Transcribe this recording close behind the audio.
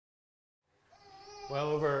Well,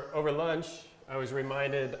 over lunch, I was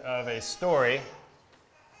reminded of a story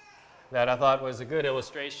that I thought was a good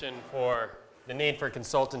illustration for the need for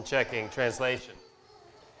consultant checking translation.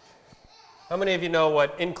 How many of you know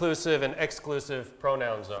what inclusive and exclusive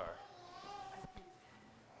pronouns are?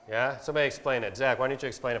 Yeah? Somebody explain it. Zach, why don't you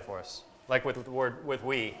explain it for us? Like with the word, with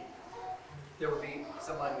we. There would be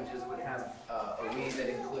some languages would have a we that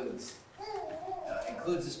includes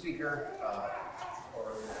the speaker,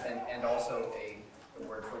 and also a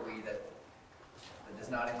word for we that does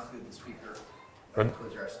not include the speaker, but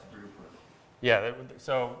includes the rest of the group. Yeah,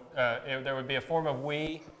 so there would be a form of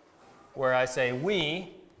we where I say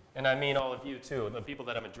we, and I mean all of you too, the people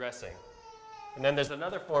that I'm addressing. And then there's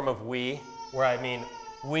another form of we where I mean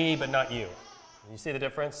we but not you. You see the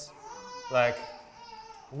difference? Like,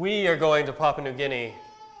 we are going to Papua New Guinea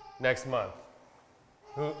next month.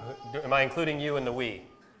 Am I including you in the we?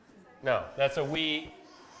 No, that's a we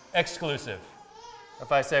exclusive.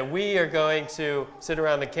 If I say we are going to sit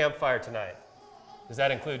around the campfire tonight, does that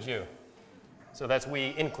include you? So that's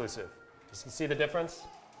we inclusive. You see the difference?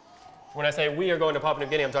 When I say we are going to Papua New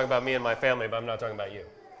Guinea, I'm talking about me and my family, but I'm not talking about you.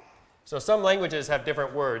 So some languages have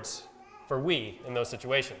different words for we in those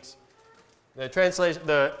situations.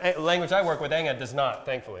 The language I work with, Enga, does not,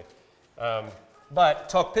 thankfully. But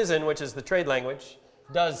Tok Pisin, which is the trade language,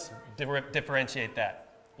 does differentiate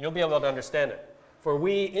that. You'll be able to understand it. For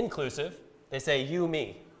we inclusive, they say you,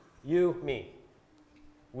 me. You, me.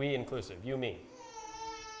 We inclusive, you, me.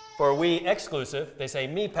 For we exclusive, they say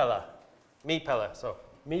me pella. Me pella. So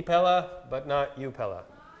me pella, but not you pella.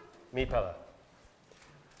 Me pella.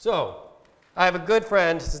 So I have a good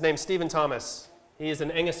friend. His name's Stephen Thomas. He is an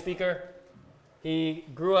Enga speaker. He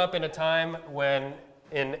grew up in a time when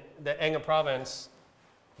in the Enga province,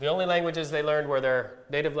 the only languages they learned were their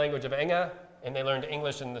native language of Enga, and they learned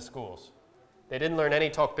English in the schools. They didn't learn any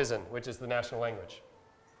Tok Pisin, which is the national language.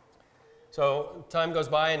 So time goes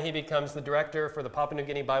by and he becomes the director for the Papua New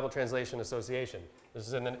Guinea Bible Translation Association. This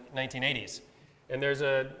is in the 1980s. And there's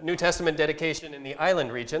a New Testament dedication in the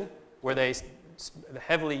island region where they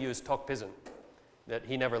heavily use Tok Pisin that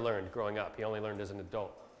he never learned growing up. He only learned as an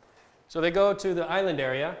adult. So they go to the island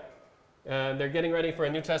area, and they're getting ready for a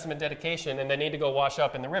New Testament dedication, and they need to go wash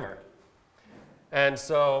up in the river. And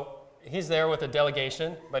so he's there with a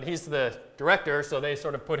delegation, but he's the director, so they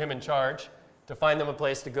sort of put him in charge to find them a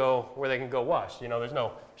place to go where they can go wash. You know, there's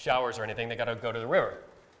no showers or anything. They got to go to the river.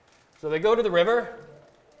 So they go to the river,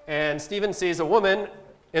 and Stephen sees a woman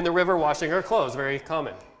in the river washing her clothes, very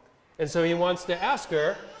common. And so he wants to ask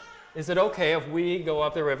her, is it okay if we go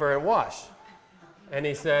up the river and wash? And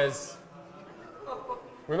he says,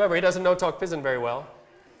 remember, he doesn't know Tok Pisin very well.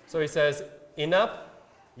 So he says, Inap,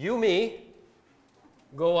 you, me,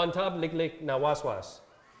 go on top, lik na waswas.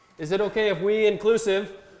 Is it okay if we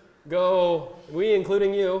inclusive go, we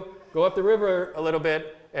including you, go up the river a little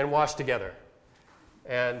bit and wash together?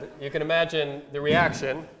 And you can imagine the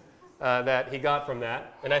reaction that he got from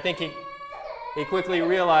that. And I think he quickly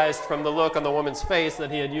realized from the look on the woman's face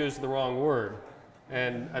that he had used the wrong word.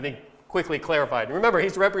 And I think quickly clarified. Remember,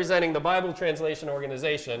 he's representing the Bible Translation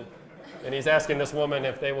Organization, and he's asking this woman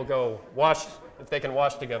if they will go wash, if they can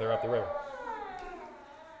wash together up the river.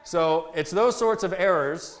 So it's those sorts of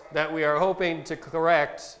errors that we are hoping to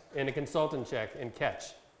correct in a consultant check and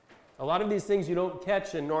catch. A lot of these things you don't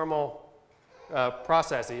catch in normal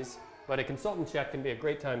processes, but a consultant check can be a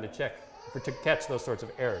great time to catch those sorts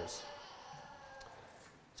of errors.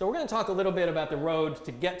 So we're going to talk a little bit about the road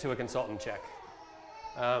to get to a consultant check.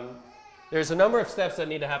 There's a number of steps that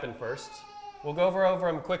need to happen first. We'll go over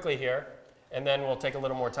them quickly here, and then we'll take a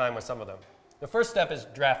little more time with some of them. The first step is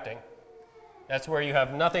drafting. That's where you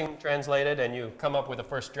have nothing translated and you come up with a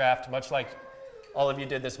first draft, much like all of you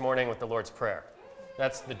did this morning with the Lord's Prayer.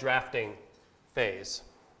 That's the drafting phase.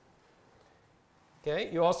 Okay,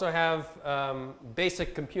 you also have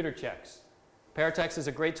basic computer checks. Paratext is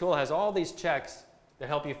a great tool. It has all these checks that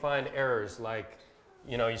help you find errors like,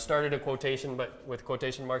 you know, you started a quotation with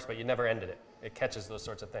quotation marks, but you never ended it. It catches those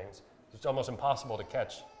sorts of things. It's almost impossible to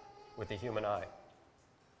catch with the human eye.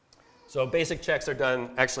 So basic checks are done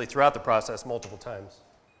actually throughout the process multiple times.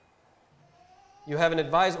 You have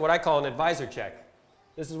what I call an advisor check.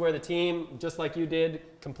 This is where the team, just like you did,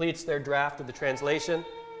 completes their draft of the translation,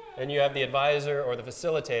 and you have the advisor or the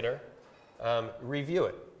facilitator review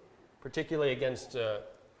it, particularly against the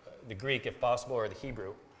Greek if possible, or the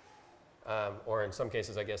Hebrew. Or in some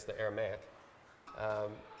cases, I guess, the Aramaic.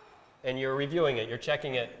 And you're reviewing it. You're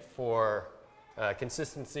checking it for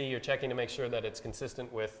consistency. You're checking to make sure that it's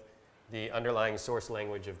consistent with the underlying source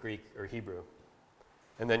language of Greek or Hebrew.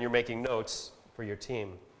 And then you're making notes for your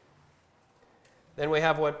team. Then we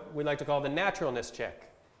have what we like to call the naturalness check.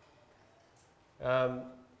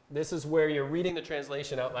 This is where you're reading the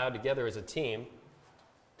translation out loud together as a team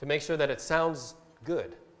to make sure that it sounds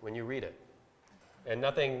good when you read it and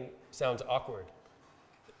nothing sounds awkward.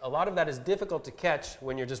 A lot of that is difficult to catch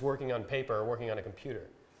when you're just working on paper or working on a computer.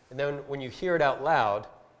 And then when you hear it out loud,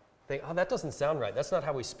 think, oh, that doesn't sound right. That's not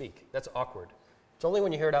how we speak. That's awkward. It's only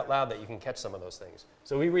when you hear it out loud that you can catch some of those things.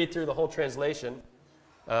 So we read through the whole translation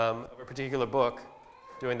of a particular book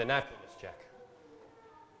doing the naturalness check.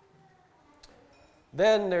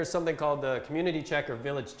 Then there's something called the community check or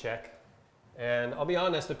village check. And I'll be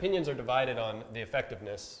honest, opinions are divided on the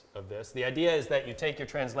effectiveness of this. The idea is that you take your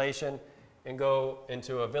translation and go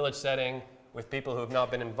into a village setting with people who have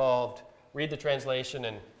not been involved, read the translation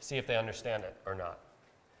and see if they understand it or not.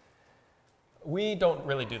 We don't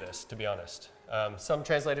really do this, to be honest. Some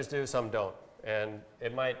translators do, some don't. And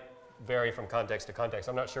it might vary from context to context.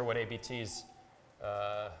 I'm not sure what ABT's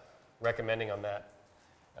recommending on that.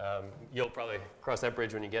 You'll probably cross that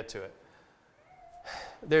bridge when you get to it.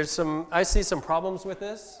 I see some problems with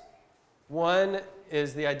this. One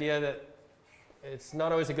is the idea that it's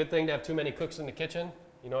not always a good thing to have too many cooks in the kitchen.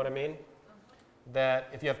 You know what I mean? That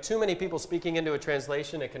if you have too many people speaking into a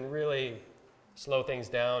translation, it can really slow things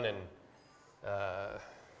down and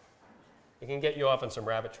it can get you off on some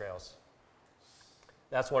rabbit trails.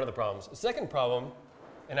 That's one of the problems. The second problem,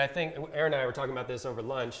 and I think Aaron and I were talking about this over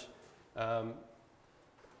lunch,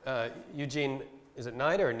 Eugene, is it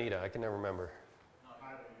Nida or Nita? I can never remember.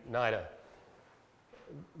 Nida.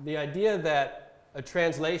 The idea that a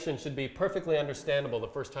translation should be perfectly understandable the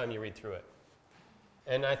first time you read through it.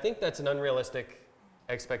 And I think that's an unrealistic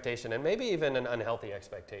expectation, and maybe even an unhealthy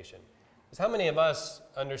expectation. Because how many of us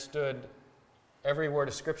understood every word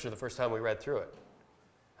of Scripture the first time we read through it?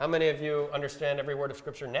 How many of you understand every word of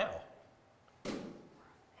Scripture now?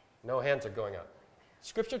 No hands are going up.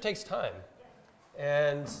 Scripture takes time.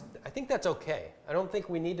 And I think that's okay. I don't think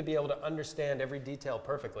we need to be able to understand every detail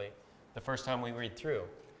perfectly the first time we read through.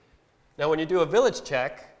 Now, when you do a village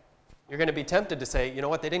check, you're going to be tempted to say, you know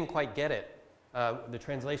what, they didn't quite get it. The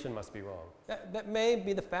translation must be wrong. That may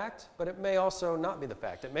be the fact, but it may also not be the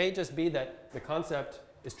fact. It may just be that the concept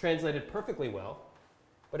is translated perfectly well,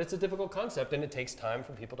 but it's a difficult concept and it takes time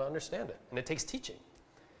for people to understand it, and it takes teaching.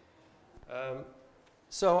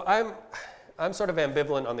 So I'm sort of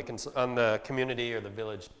ambivalent on the community or the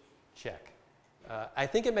village check. I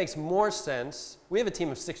think it makes more sense. We have a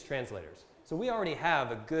team of 6 translators. So we already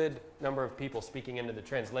have a good number of people speaking into the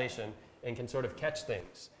translation and can sort of catch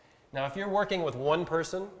things. Now, if you're working with one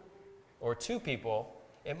person or 2 people,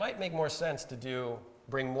 it might make more sense to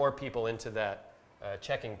bring more people into that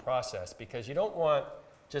checking process, because you don't want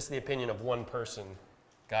just the opinion of one person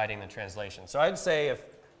guiding the translation. So I'd say if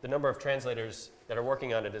the number of translators that are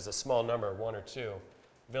working on it is a small number, 1 or 2,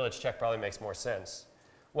 village check probably makes more sense.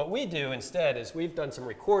 What we do instead is we've done some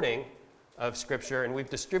recording of Scripture and we've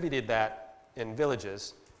distributed that in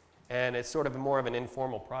villages, and it's sort of more of an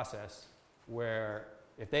informal process where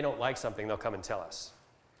if they don't like something, they'll come and tell us.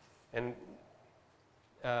 And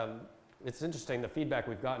it's interesting, the feedback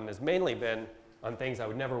we've gotten has mainly been on things I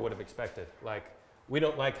never would have expected, like, we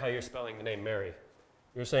don't like how you're spelling the name Mary.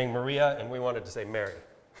 You're saying Maria, and we wanted to say Mary.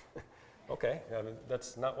 Okay,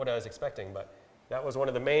 that's not what I was expecting, but that was one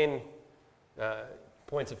of the main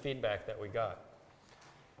points of feedback that we got.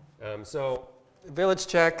 So village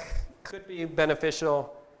check could be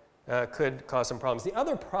beneficial, could cause some problems. The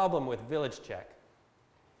other problem with village check,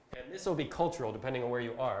 and this will be cultural depending on where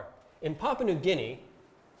you are, in Papua New Guinea,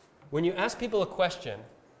 when you ask people a question,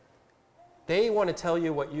 they want to tell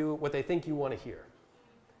you what they think you want to hear.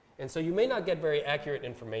 And so you may not get very accurate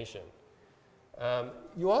information.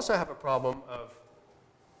 You also have a problem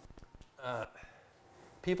of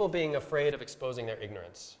people being afraid of exposing their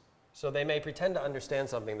ignorance. So they may pretend to understand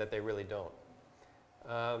something that they really don't.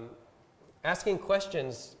 Asking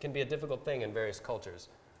questions can be a difficult thing in various cultures.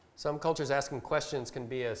 Some cultures, asking questions can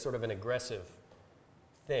be a sort of an aggressive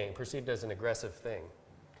thing, perceived as an aggressive thing.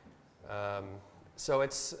 So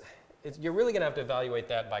you're really going to have to evaluate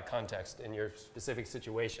that by context in your specific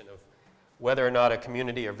situation of whether or not a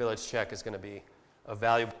community or village check is going to be a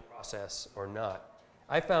valuable process or not.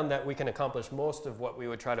 I found that we can accomplish most of what we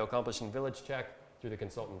would try to accomplish in village check through the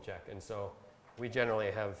consultant check, and so we generally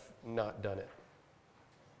have not done it.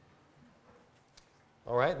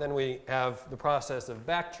 All right, then we have the process of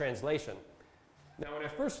back translation. Now, when I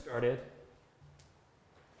first started,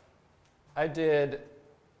 I did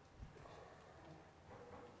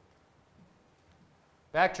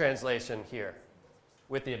back translation here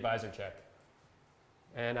with the advisor check.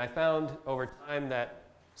 And I found over time that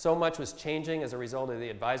so much was changing as a result of the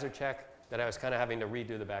advisor check that I was kind of having to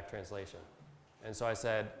redo the back translation. And so I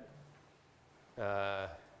said, sorry,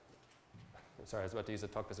 I was about to use a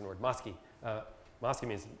Tokpesin word, maski. Maski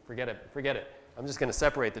means forget it, forget it. I'm just going to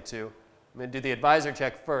separate the two. I'm going to do the advisor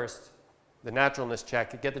check first, the naturalness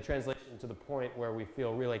check, get the translation to the point where we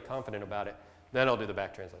feel really confident about it. Then I'll do the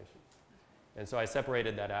back translation. And so I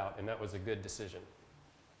separated that out, and that was a good decision.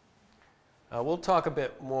 We'll talk a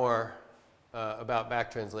bit more about back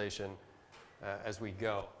translation as we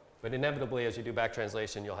go. But inevitably, as you do back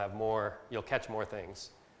translation, you'll catch more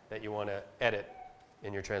things that you want to edit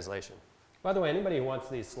in your translation. By the way, anybody who wants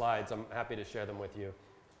these slides, I'm happy to share them with you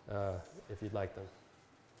if you'd like them.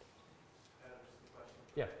 Just a question.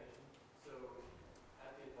 Yeah. So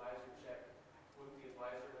at the advisor check, wouldn't the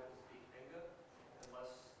advisor have to speak Enga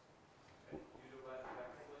unless you do the back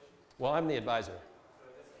translation? Well, I'm the advisor. So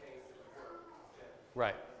in this case, it would work instead.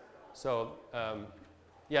 Right. So,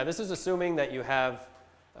 yeah, this is assuming that you have,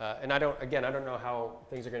 and I don't know how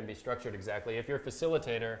things are going to be structured exactly. If you're a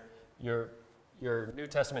facilitator, your New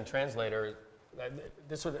Testament translator,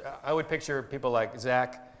 I would picture people like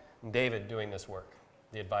Zach and David doing this work,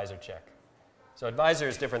 the advisor check. So advisor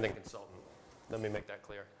is different than consultant. Let me make that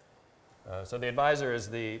clear. So the advisor is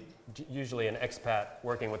usually an expat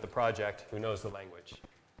working with the project who knows the language.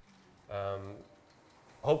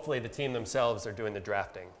 Hopefully the team themselves are doing the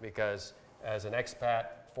drafting, because as an expat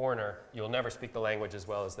foreigner, you'll never speak the language as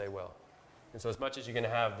well as they will. And so as much as you're going to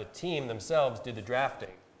have the team themselves do the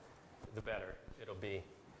drafting, the better it'll be.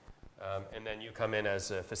 And then you come in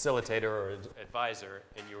as a facilitator or advisor,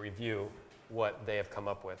 and you review what they have come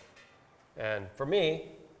up with. And for me,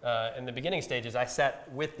 in the beginning stages, I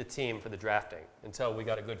sat with the team for the drafting until we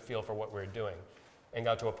got a good feel for what we were doing, and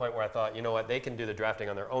got to a point where I thought, you know what, they can do the drafting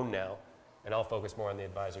on their own now, and I'll focus more on the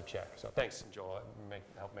advisor check. So thanks, Joel.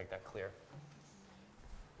 Help make that clear.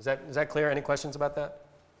 Is that clear? Any questions about that?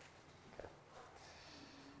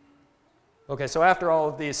 Okay, so after all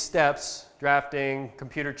of these steps, drafting,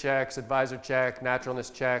 computer checks, advisor check, naturalness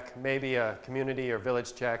check, maybe a community or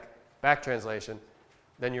village check, back translation,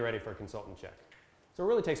 then you're ready for a consultant check. So it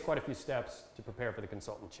really takes quite a few steps to prepare for the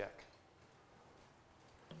consultant check.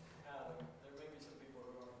 There may be some people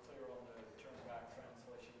who aren't clear on the term back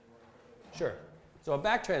translation. Sure. So a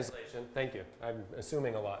back translation, thank you. I'm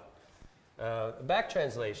assuming a lot. A back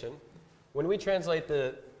translation, when we translate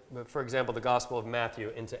for example, the Gospel of Matthew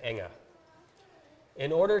into Enga,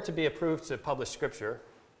 in order to be approved to publish Scripture,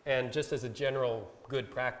 and just as a general good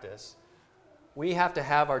practice, we have to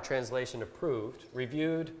have our translation approved,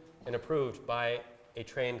 reviewed, and approved by a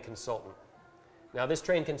trained consultant. Now, this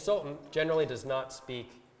trained consultant generally does not speak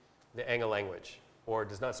the Enga language, or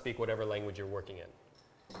does not speak whatever language you're working in.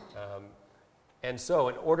 And so,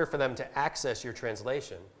 in order for them to access your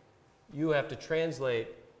translation, you have to translate.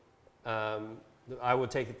 I would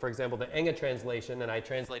take, for example, the Enga translation, and I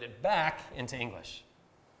translate it back into English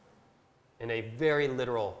in a very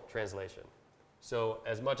literal translation. So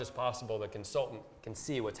as much as possible, the consultant can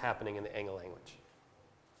see what's happening in the Enga language.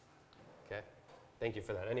 Okay? Thank you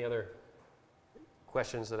for that. Any other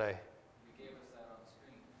questions that I... You gave us that on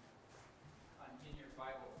screen. In your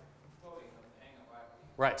Bible, quoting of the Enga Bible.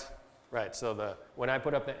 Right, right. So when I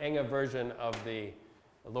put up the Enga version of the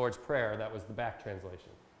Lord's Prayer, that was the back translation,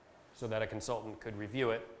 so that a consultant could review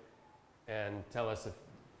it and tell us if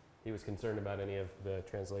he was concerned about any of the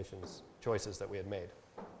translations choices that we had made.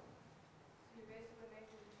 So you're basically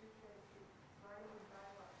making the two translations, writing the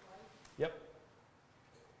Bible twice? Yep.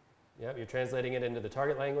 Yep, you're translating it into the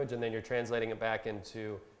target language, and then you're translating it back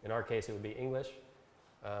into, in our case, it would be English.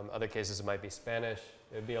 Other cases, it might be Spanish.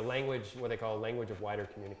 It would be a language, what they call a language of wider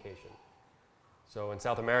communication. So in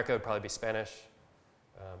South America, it would probably be Spanish.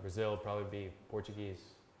 Brazil would probably be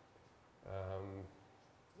Portuguese.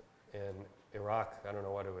 In Iraq, I don't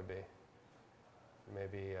know what it would be.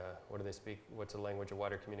 Maybe, what do they speak? What's a language of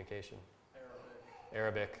wider communication?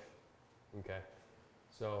 Arabic. Okay.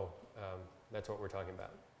 So that's what we're talking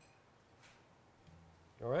about.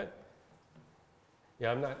 All right?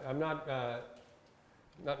 Yeah, I'm not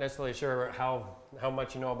necessarily sure how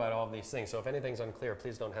much you know about all of these things. So if anything's unclear,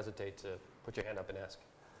 please don't hesitate to put your hand up and ask.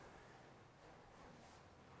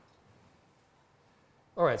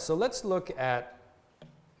 All right, so let's look at,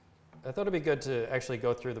 I thought it'd be good to actually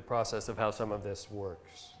go through the process of how some of this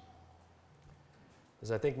works.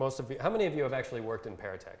 Because I think most of you, how many of you have actually worked in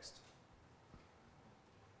Paratext?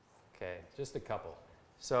 Okay, just a couple.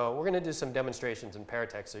 So we're going to do some demonstrations in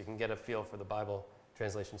Paratext so you can get a feel for the Bible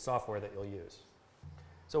translation software that you'll use.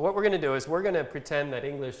 So what we're going to do is we're going to pretend that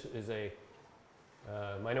English is a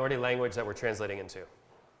minority language that we're translating into,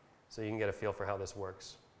 so you can get a feel for how this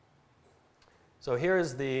works. So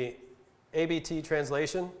here's the ABT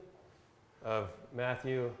translation. of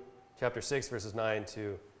Matthew chapter 6, verses 9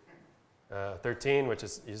 to 13, which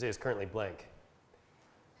is, you see, is currently blank.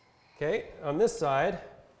 Okay, on this side,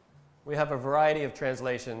 we have a variety of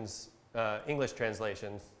translations, English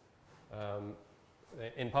translations.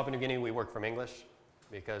 In Papua New Guinea, we work from English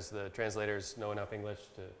because the translators know enough English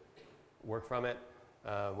to work from it.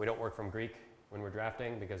 We don't work from Greek when we're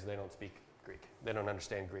drafting because they don't speak Greek. They don't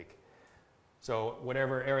understand Greek. So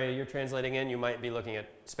whatever area you're translating in, you might be looking at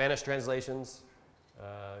Spanish translations,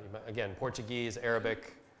 again, Portuguese,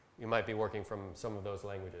 Arabic. You might be working from some of those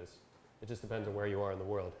languages. It just depends on where you are in the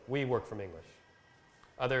world. We work from English.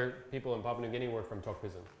 Other people in Papua New Guinea work from Tok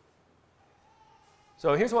Pisin.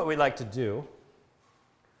 So here's what we like to do.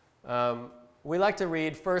 We like to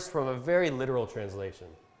read first from a very literal translation.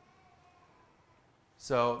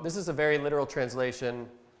 So this is a very literal translation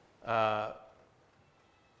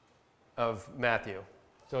of Matthew.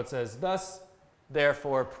 So it says, "Thus,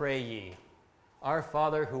 therefore, pray ye, Our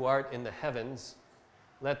Father who art in the heavens,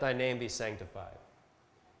 let thy name be sanctified."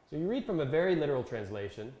 So you read from a very literal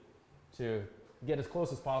translation to get as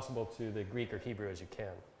close as possible to the Greek or Hebrew as you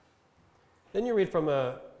can. Then you read from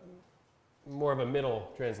more of a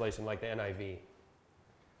middle translation like the NIV.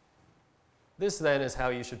 This then is how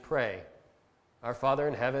you should pray. Our Father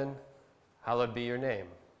in heaven, hallowed be your name.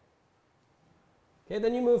 Okay,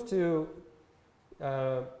 then you move to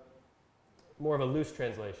more of a loose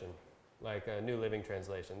translation, like a New Living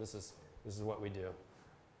Translation. This is what we do.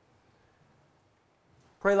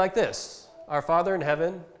 Pray like this: Our Father in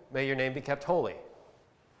heaven, may your name be kept holy.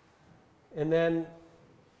 And then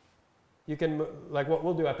you can, like what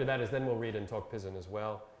we'll do after that is then we'll read in Tok Pisin as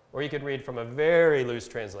well. Or you could read from a very loose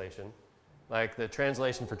translation, like the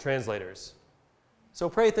translation for translators. So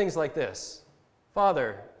pray things like this: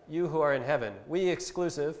 Father, you who are in heaven, we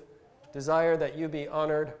exclusive desire that you be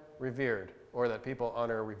honored, revered, or that people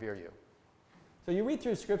honor or revere you. So you read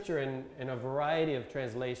through Scripture in a variety of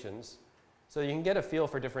translations so you can get a feel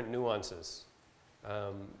for different nuances.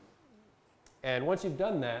 And once you've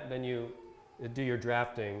done that, then you do your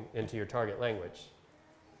drafting into your target language.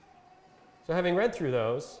 So having read through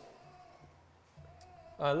those,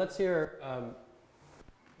 let's hear,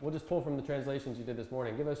 we'll just pull from the translations you did this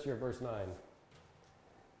morning. Give us your verse 9.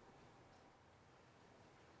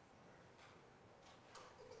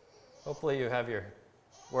 Hopefully you have your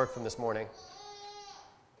work from this morning.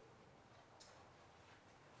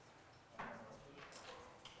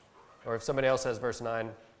 Or if somebody else has verse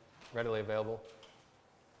 9 readily available.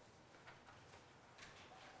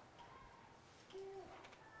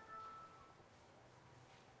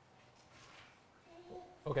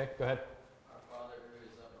 Okay, go ahead. Our Father who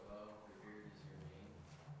is up above, revered is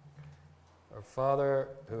your name. Our Father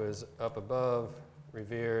who is up above,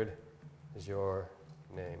 revered is your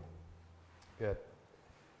name. Good.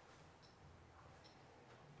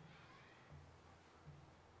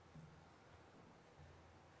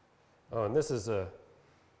 Oh, and this is a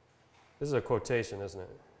quotation, isn't it?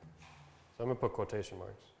 So I'm going to put quotation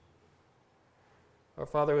marks. Our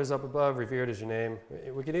Father who is up above, revered is your name.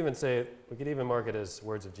 We could even mark it as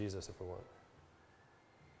words of Jesus if we want.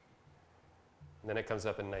 And then it comes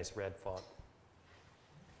up in nice red font.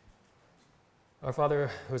 Our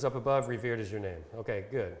Father who is up above, revered is your name. Okay,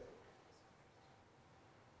 good.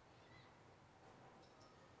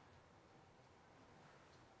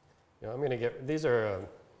 You know, I'm going to these are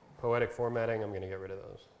poetic formatting. I'm going to get rid of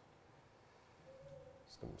those.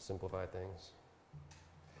 Just to simplify things.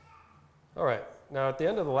 All right. Now, at the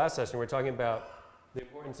end of the last session, we're talking about the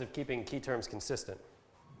importance of keeping key terms consistent.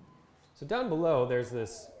 So down below, there's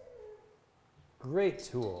this great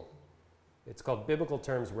tool. It's called Biblical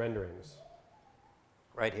Terms Renderings,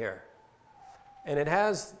 right here. And it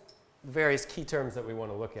has various key terms that we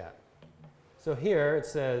want to look at. So here it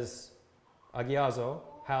says agiazo,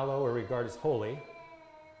 hallow or regard as holy.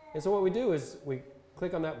 And so what we do is we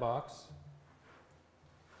click on that box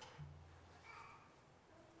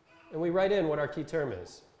and we write in what our key term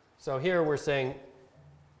is. So here we're saying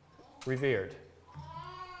revered.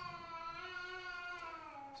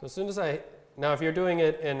 So as soon as now if you're doing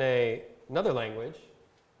it in another language,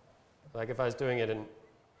 like if I was doing it in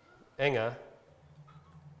Enga,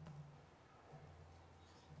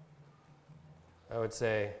 I would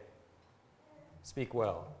say speak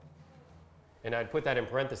well. And I'd put that in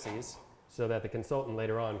parentheses so that the consultant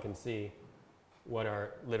later on can see what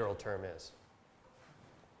our literal term is.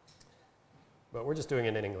 But we're just doing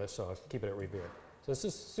it in English, so I'll keep it at revered. So as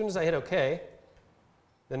soon as I hit OK,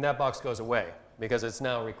 then that box goes away because it's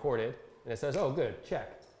now recorded. And it says, oh, good,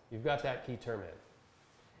 check. You've got that key term in.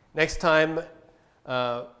 Next time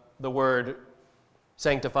the word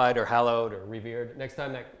sanctified or hallowed or revered, next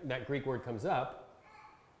time that Greek word comes up,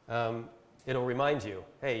 it'll remind you,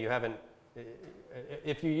 hey, you haven't,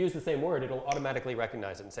 if you use the same word, it'll automatically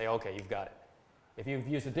recognize it and say, okay, you've got it. If you've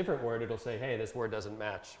used a different word, it'll say, hey, this word doesn't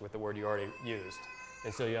match with the word you already used.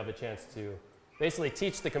 And so you have a chance to basically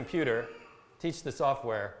teach the computer, teach the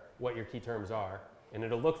software what your key terms are, and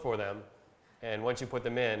it'll look for them. And once you put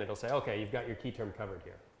them in, it'll say, okay, you've got your key term covered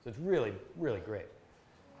here. So it's really, really great.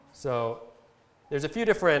 So there's a few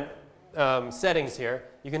different settings here.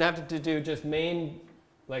 You can have it to do just main,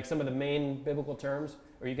 like some of the main biblical terms,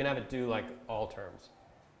 or you can have it do like all terms.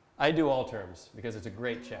 I do all terms because it's a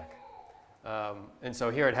great check. And so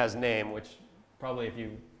here it has name, which probably if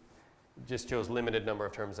you just chose limited number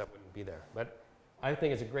of terms, that wouldn't be there. But I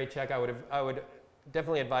think it's a great check. I would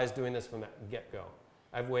definitely advise doing this from the get-go.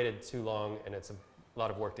 I've waited too long, and it's a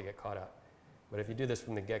lot of work to get caught up. But if you do this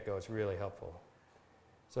from the get-go, it's really helpful.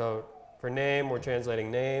 So for name, we're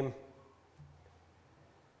translating name.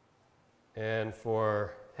 And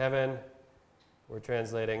for heaven, we're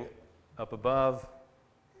translating up above.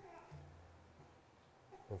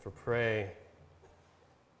 And for pray,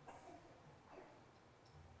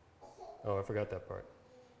 oh, I forgot that part.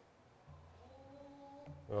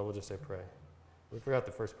 Well, we'll just say pray. We forgot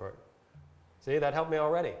the first part. See, that helped me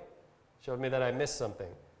already. Showed me that I missed something.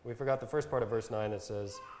 We forgot the first part of verse 9 that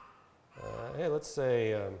says, hey, let's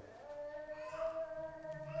say,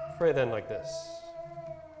 pray then like this.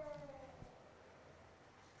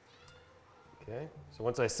 Okay, so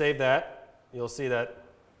once I save that, you'll see that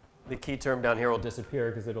the key term down here will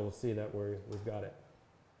disappear because it'll see that we've got it.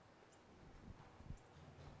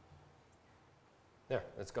 There,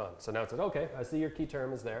 it's gone. So now it says, okay, I see your key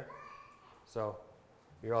term is there. So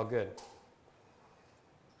you're all good.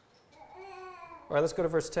 All right, let's go to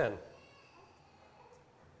verse 10.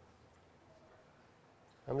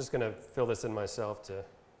 I'm just going to fill this in myself to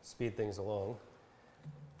speed things along.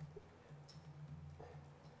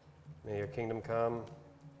 May your kingdom come.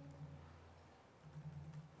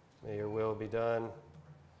 May your will be done,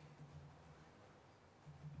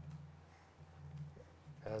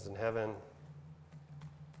 as in heaven,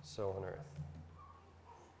 so on earth.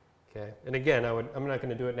 Okay, and again, I'm not going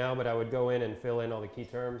to do it now, but I would go in and fill in all the key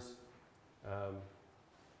terms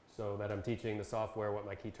so that I'm teaching the software what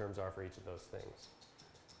my key terms are for each of those things.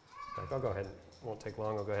 In fact, I'll go ahead, it won't take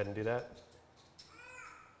long, I'll go ahead and do that.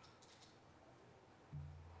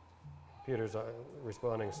 Computer's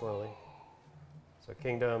responding slowly. So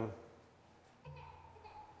kingdom,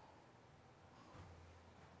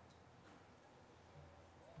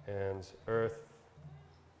 and earth.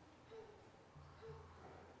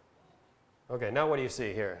 Okay, now what do you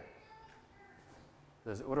see here?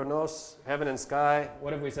 There's uranos, heaven and sky.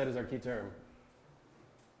 What have we said is our key term?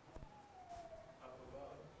 Up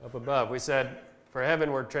above. Up above. We said for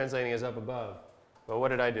heaven we're translating as up above. But what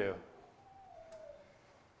did I do?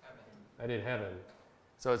 Heaven. I did heaven.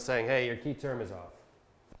 So it's saying, hey, your key term is off.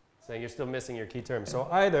 It's saying you're still missing your key term. So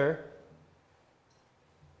either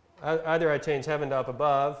I change heaven to up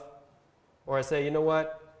above, or I say, you know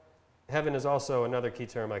what? Heaven is also another key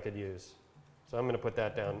term I could use. So I'm going to put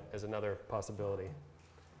that down as another possibility.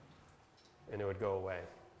 And it would go away.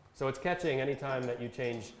 So it's catching any time that you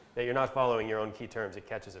change, that you're not following your own key terms, it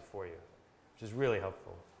catches it for you, which is really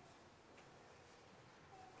helpful.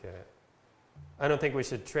 Okay. I don't think we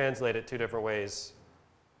should translate it two different ways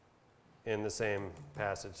in the same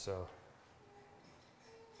passage, so.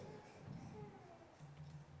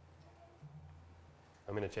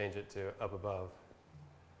 I'm going to change it to up above.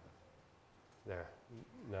 There.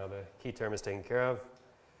 Now the key term is taken care of.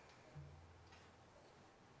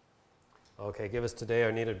 Okay, give us today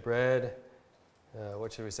our needed bread.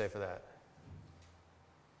 What should we say for that?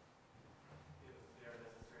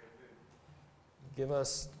 Give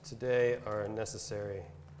us today our necessary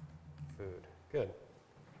food. Good.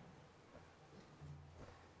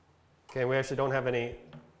 Okay, we actually don't have any,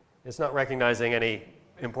 it's not recognizing any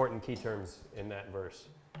important key terms in that verse.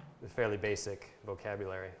 It's fairly basic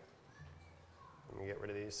vocabulary. Let me get rid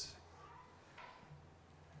of these.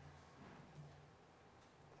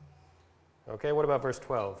 Okay, what about verse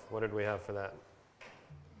 12? What did we have for that?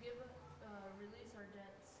 Give us, release our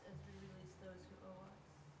debts as we release those who owe us.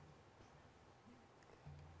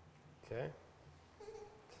 Okay.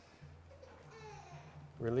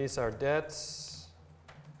 Release our debts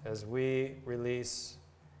as we release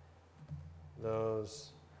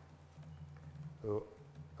those who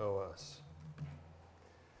owe us.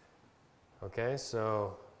 Okay,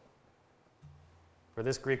 so for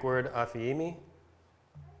this Greek word, aphiemi,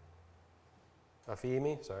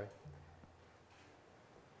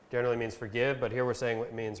 generally means forgive, but here we're saying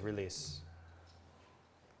it means release.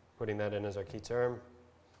 putting that in as our key term.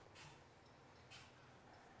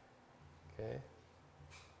 Okay.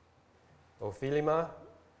 Ophilima,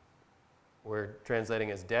 we're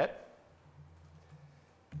translating as debt.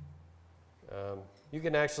 You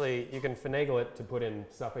can finagle it to put in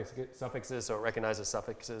suffixes so it recognizes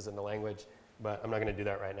suffixes in the language, but I'm not going to do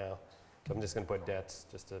that right now. So I'm just going to put debts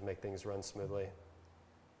just to make things run smoothly.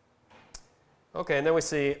 Okay, and then we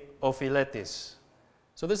see ophiletis.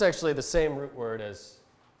 So this is actually the same root word as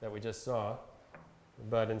that we just saw,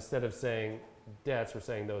 but instead of saying debts, we're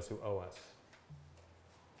saying those who owe us.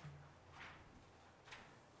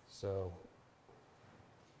 So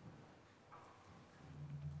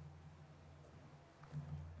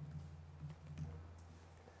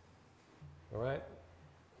all right,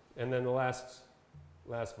 and then the last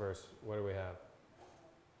verse, what do we have?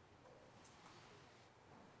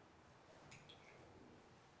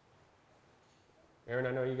 Aaron,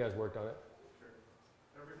 I know you guys worked on it. Sure.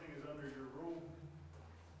 Everything is under your rule.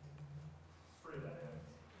 Pray that happens.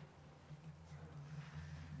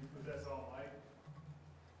 You possess all might.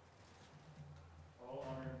 All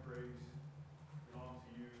honor and praise belong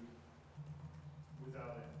to you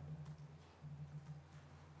without end.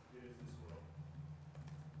 It is this way.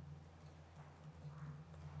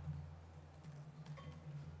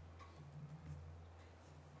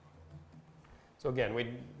 So again,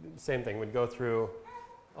 same thing. We'd go through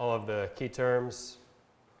all of the key terms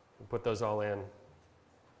and put those all in.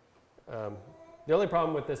 The only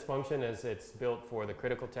problem with this function is it's built for the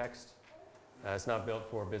critical text. It's not built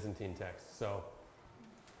for Byzantine text. So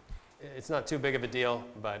it's not too big of a deal,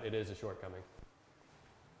 but it is a shortcoming.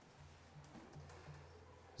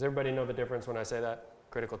 Does everybody know the difference when I say that?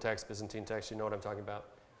 Critical text, Byzantine text, you know what I'm talking about?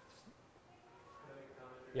 Can I make a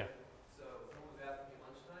comment Yeah. here? So someone was asking me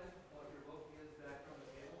lunchtime what your book is back from the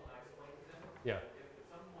table, and I explained to them. Yeah. If at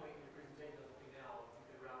some point in your presentation doesn't be now, you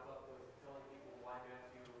could wrap up with telling people why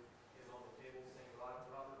Matthew is on the table saying Robert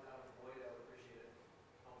out of Boyd, I would appreciate it.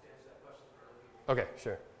 I'll answer that question for other people. Okay,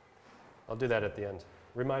 sure. I'll do that at the end.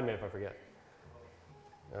 Remind me if I forget.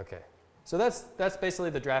 Okay. So that's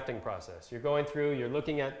basically the drafting process. You're going through, you're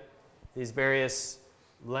looking at these various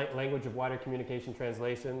language of wider communication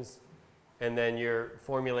translations, and then you're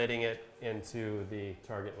formulating it into the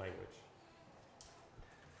target language.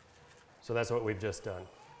 So that's what we've just done.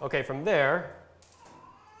 Okay, from there,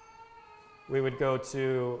 we would go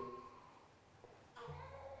to,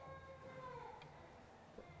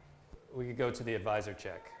 we could go to the advisor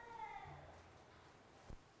check.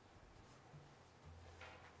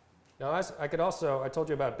 Now, I told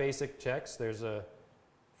you about basic checks. There's a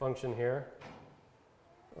function here.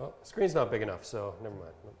 Oh, the screen's not big enough, so never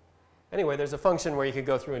mind. Anyway, there's a function where you could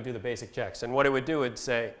go through and do the basic checks. And what it would do, it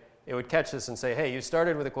would catch this and say, hey, you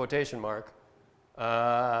started with a quotation mark,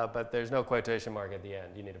 but there's no quotation mark at the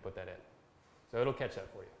end. You need to put that in. So it'll catch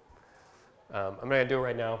that for you. I'm not going to do it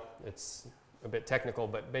right now. It's a bit technical,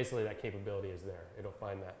 but basically that capability is there. It'll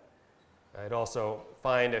find that. It'll also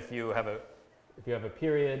find if you have a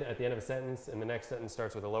period at the end of a sentence and the next sentence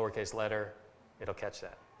starts with a lowercase letter, it'll catch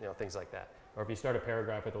that, things like that. Or if you start a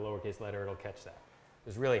paragraph with a lowercase letter, it'll catch that.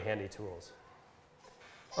 There's really handy tools.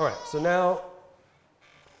 All right, so now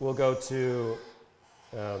we'll go to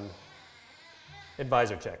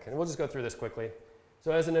advisor check. And we'll just go through this quickly.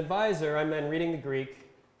 So as an advisor, I'm then reading the Greek.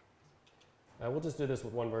 We'll just do this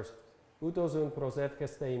with one verse. Utos un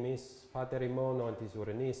prosevkes teimis, paterimon antis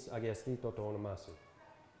uranis, agestito to onomasu.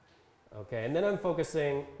 Okay, and then I'm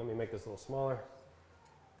focusing, let me make this a little smaller.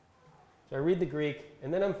 So I read the Greek,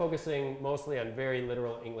 and then I'm focusing mostly on very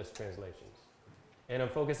literal English translations. And I'm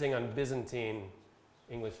focusing on Byzantine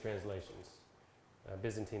English translations,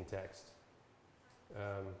 Byzantine text.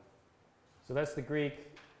 So that's the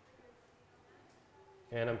Greek,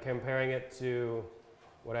 and I'm comparing it to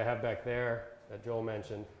what I have back there that Joel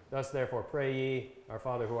mentioned. Thus, therefore, pray ye, our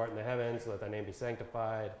Father who art in the heavens, let thy name be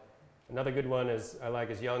sanctified. Another good one is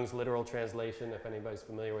Young's literal translation, if anybody's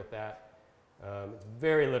familiar with that. It's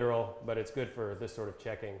very literal, but it's good for this sort of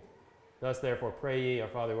checking. Thus, therefore, pray ye, our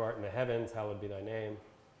Father who art in the heavens, hallowed be thy name.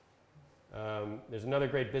 There's another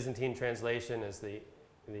great Byzantine translation, is the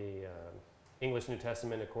English New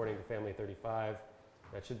Testament according to Family 35.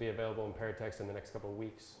 That should be available in Paratext in the next couple of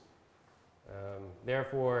weeks.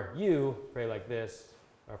 Therefore, you pray like this,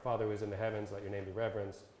 our Father who is in the heavens, let your name be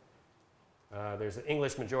reverenced. There's an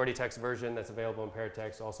English majority text version that's available in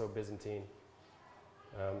Paratext, also Byzantine.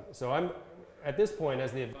 So I'm, at this point,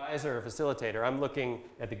 as the advisor or facilitator, I'm looking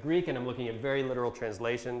at the Greek and I'm looking at very literal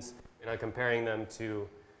translations, and I'm comparing them to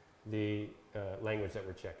the language that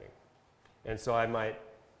we're checking. And so I might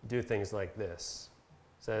do things like this.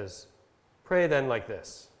 It says, pray then like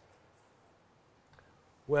this.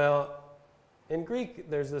 Well, in Greek,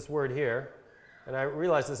 there's this word here, and I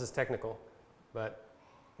realize this is technical, but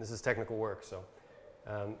this is technical work, so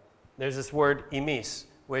there's this word emis,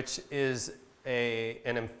 which is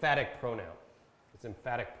an emphatic pronoun. It's an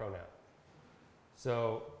emphatic pronoun.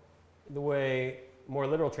 So the way more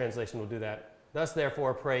literal translation will do that, thus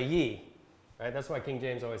therefore pray ye, right? That's why King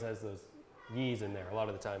James always has those ye's in there. A lot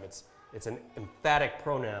of the time it's an emphatic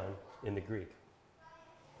pronoun in the Greek.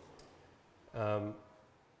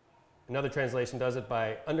 Another translation does it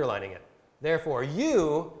by underlining it. Therefore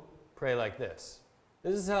you pray like this.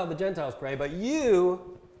 This is how the Gentiles pray, but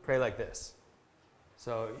you pray like this.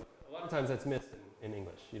 So a lot of times that's missed in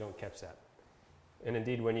English. You don't catch that. And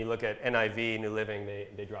indeed, when you look at NIV, New Living,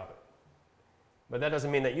 they drop it. But that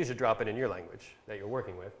doesn't mean that you should drop it in your language that you're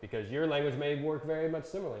working with, because your language may work very much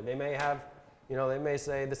similarly. They may have, they may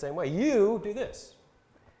say the same way. You do this.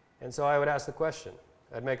 And so I would ask the question.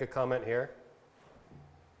 I'd make a comment here.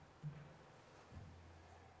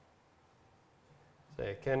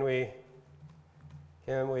 Say, can we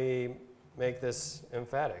make this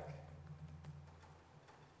emphatic?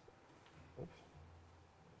 Oops.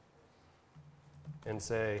 And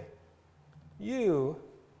say, you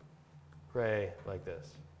pray like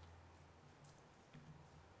this.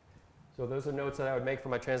 So those are notes that I would make for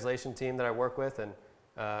my translation team that I work with, and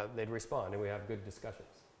they'd respond, and we have good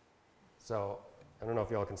discussions. So I don't know if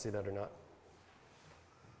you all can see that or not.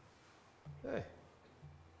 Hey.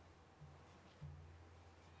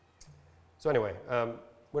 So anyway,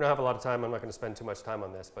 we don't have a lot of time. I'm not going to spend too much time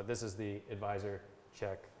on this, but this is the advisor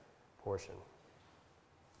check portion.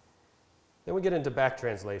 Then we get into back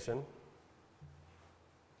translation.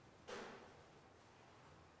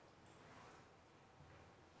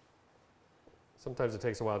 Sometimes it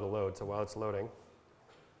takes a while to load, so while it's loading,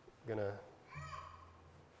 I'm going to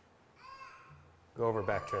go over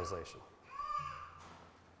back translation.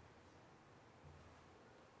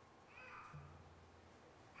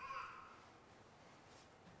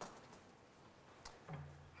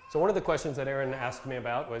 So one of the questions that Aaron asked me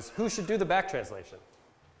about was, who should do the back translation?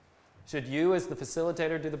 Should you, as the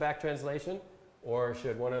facilitator, do the back translation? Or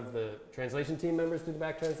should one of the translation team members do the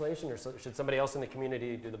back translation? Or should somebody else in the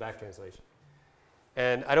community do the back translation?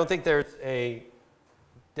 And I don't think there's a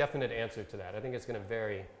definite answer to that. I think it's going to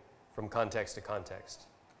vary from context to context.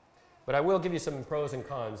 But I will give you some pros and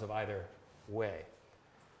cons of either way.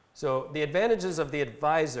 So the advantages of the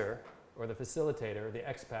advisor, or the facilitator, or the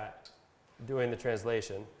expat doing the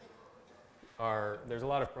translation, there's a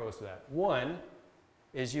lot of pros to that. One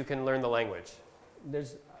is you can learn the language.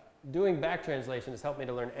 Doing back translation has helped me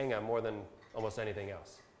to learn Enga more than almost anything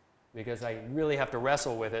else, because I really have to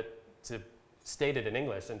wrestle with it to state it in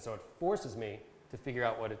English, and so it forces me to figure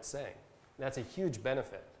out what it's saying. And that's a huge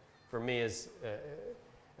benefit for me as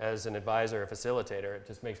an advisor or facilitator. It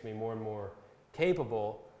just makes me more and more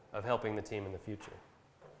capable of helping the team in the future.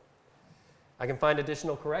 I can find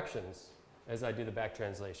additional corrections as I do the back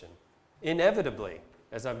translation. Inevitably,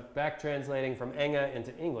 as I'm back translating from Enga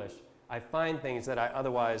into English, I find things that I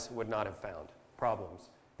otherwise would not have found,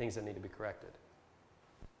 problems, things that need to be corrected.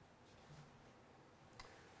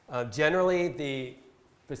 Generally, the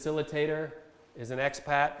facilitator is an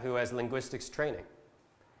expat who has linguistics training.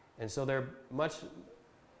 And so they're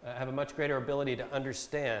have a much greater ability to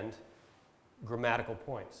understand grammatical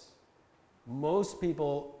points. Most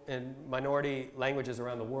people in minority languages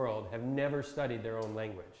around the world have never studied their own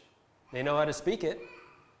language. They know how to speak it,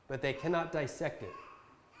 but they cannot dissect it.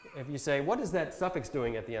 If you say, what is that suffix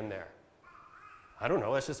doing at the end there? I don't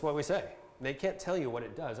know, that's just what we say. They can't tell you what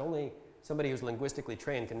it does. Only somebody who's linguistically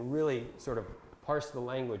trained can really sort of parse the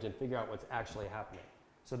language and figure out what's actually happening.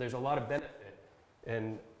 So there's a lot of benefit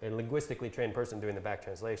in a linguistically trained person doing the back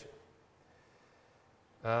translation.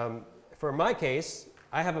 For my case,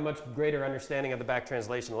 I have a much greater understanding of the back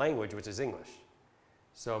translation language, which is English.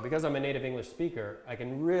 So because I'm a native English speaker, I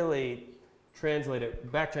can really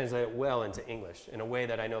back translate it well into English in a way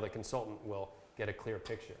that I know the consultant will get a clear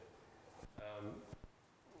picture.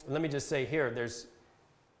 Let me just say here, there's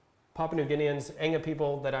Papua New Guineans, Enga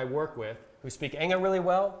people that I work with who speak Enga really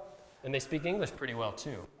well, and they speak English pretty well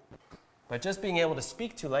too. But just being able to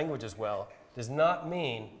speak two languages well does not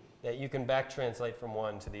mean that you can back translate from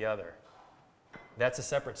one to the other. That's a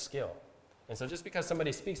separate skill. And so just because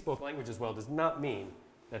somebody speaks both languages well does not mean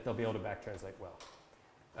that they'll be able to back translate well.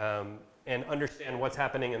 And understand what's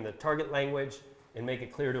happening in the target language and make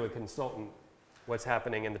it clear to a consultant what's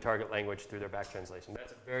happening in the target language through their back translation.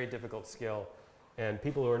 That's a very difficult skill, and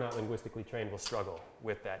people who are not linguistically trained will struggle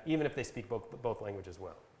with that, even if they speak both languages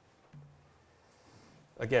well.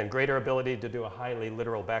 Again, greater ability to do a highly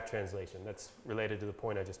literal back translation. That's related to the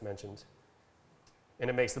point I just mentioned. and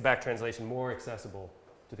it makes the back translation more accessible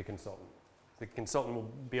to the consultant. The consultant will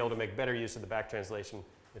be able to make better use of the back translation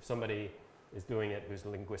if somebody is doing it who's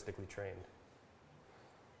linguistically trained.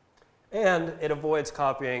 And it avoids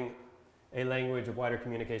copying a language of wider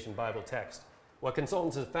communication Bible text. What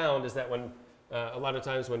consultants have found is that when a lot of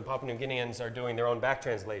times when Papua New Guineans are doing their own back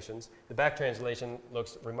translations, the back translation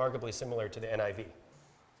looks remarkably similar to the NIV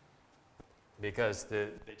because they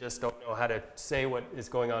just don't know how to say what is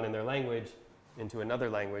going on in their language into another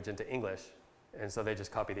language, into English, and so they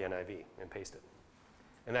just copy the NIV and paste it.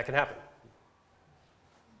 And that can happen.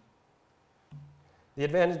 The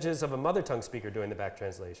advantages of a mother tongue speaker doing the back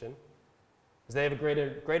translation is they have a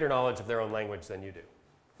greater knowledge of their own language than you do.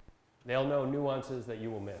 They'll know nuances that you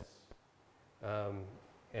will miss.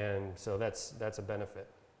 And so that's a benefit.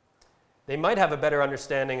 They might have a better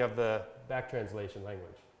understanding of the back translation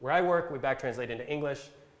language. Where I work, we back translate into English,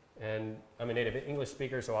 and I'm a native English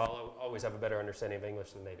speaker, so I'll always have a better understanding of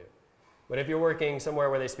English than they do. But if you're working somewhere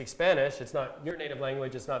where they speak Spanish, it's not your native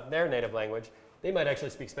language, it's not their native language, they might actually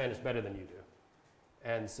speak Spanish better than you do.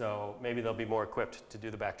 And so maybe they'll be more equipped to do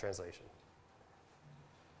the back translation.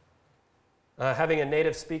 Having a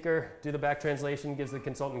native speaker do the back translation gives the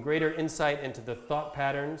consultant greater insight into the thought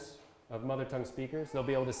patterns of mother tongue speakers. They'll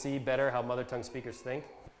be able to see better how mother tongue speakers think.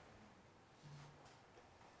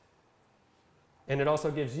 And it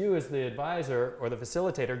also gives you as the advisor or the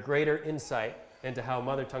facilitator greater insight into how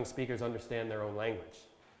mother tongue speakers understand their own language.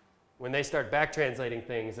 When they start back translating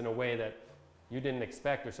things in a way that you didn't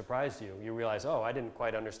expect or surprised you, you realize, oh, I didn't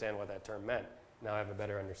quite understand what that term meant. Now I have a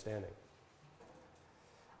better understanding.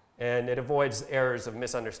 And it avoids errors of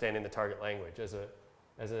misunderstanding the target language. As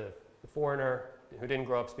a foreigner who didn't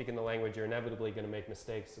grow up speaking the language, you're inevitably going to make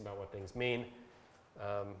mistakes about what things mean,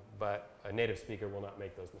 but a native speaker will not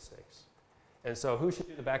make those mistakes. And so who should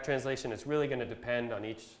do the back translation? It's really going to depend on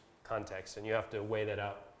each context, and you have to weigh that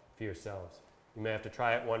out for yourselves. You may have to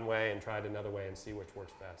try it one way and try it another way and see which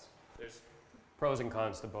works best. There's pros and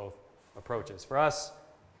cons to both approaches. For us,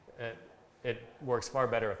 it works far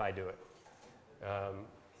better if I do it.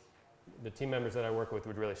 The team members that I work with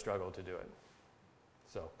would really struggle to do it.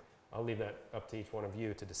 So I'll leave that up to each one of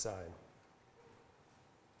you to decide.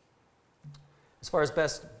 As far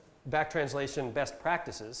as back translation best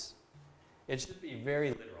practices, it should be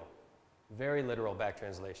very literal back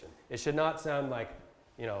translation. It should not sound like,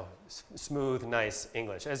 smooth, nice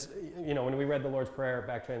English. As when we read the Lord's Prayer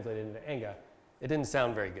back translated into Enga, it didn't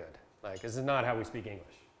sound very good. Like, this is not how we speak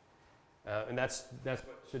English. And that's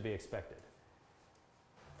what should be expected.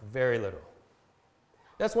 Very literal.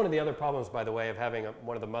 That's one of the other problems, by the way, of having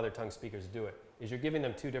one of the mother tongue speakers do it, is you're giving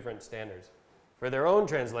them two different standards. For their own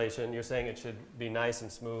translation, you're saying it should be nice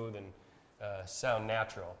and smooth and sound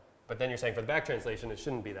natural. But then you're saying for the back translation, it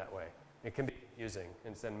shouldn't be that way. It can be confusing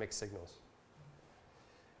and send mixed signals.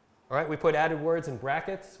 All right, we put added words in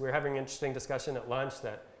brackets. We were having an interesting discussion at lunch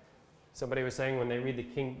that somebody was saying when they read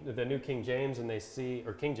the New King James and they see,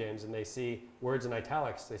 or King James, and they see words in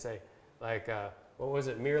italics, they say, like, what was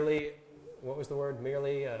it, merely, what was the word,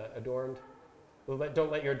 merely adorned?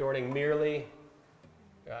 Don't let your adorning merely,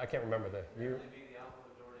 I can't remember merely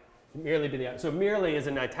be the outward. So merely is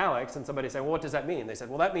in italics, and somebody said, well, what does that mean? They said,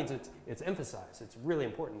 well, that means it's emphasized. It's really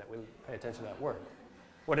important that we pay attention to that word.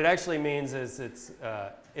 What it actually means is it's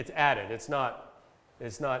added. It's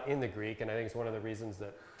not in the Greek, and I think it's one of the reasons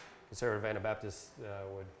that conservative Anabaptists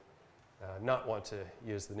would not want to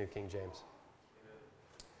use the New King James.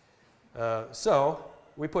 So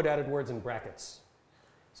we put added words in brackets.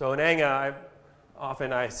 So in Enga,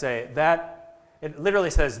 I say that, it literally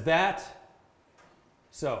says that,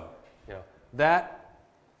 so, that,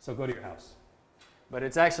 so go to your house. But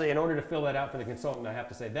it's actually, in order to fill that out for the consultant, I have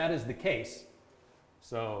to say that is the case,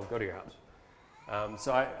 so go to your house.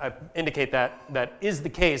 So I indicate that is the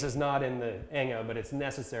case is not in the Enga, but it's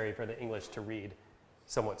necessary for the English to read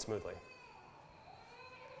somewhat smoothly.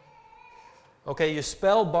 Okay, you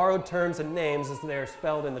spell borrowed terms and names as they are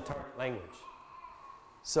spelled in the target language.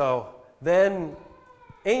 So then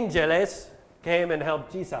Angeles came and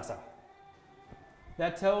helped Jesus.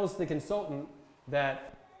 That tells the consultant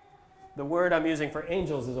that the word I'm using for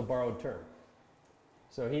angels is a borrowed term.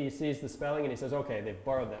 So he sees the spelling and he says, okay, they've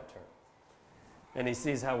borrowed that term. And he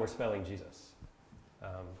sees how we're spelling Jesus.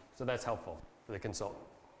 So that's helpful for the consultant.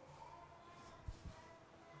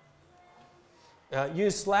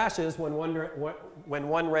 Use slashes when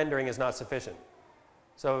one rendering is not sufficient.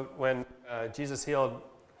 So when Jesus healed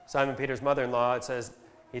Simon Peter's mother-in-law, it says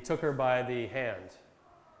he took her by the hand.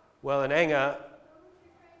 Well, in Enga,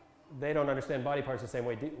 they don't understand body parts the same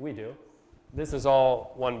way we do. This is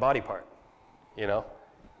all one body part, They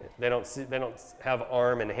don't have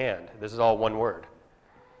arm and hand. This is all one word.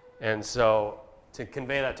 And so to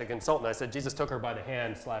convey that to consultant, I said Jesus took her by the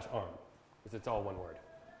hand / arm, because it's all one word.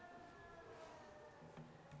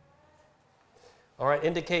 All right,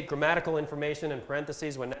 indicate grammatical information in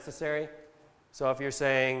parentheses when necessary. So if you're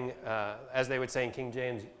saying, as they would say in King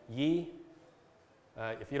James, ye,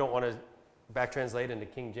 if you don't want to back translate into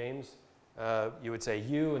King James, you would say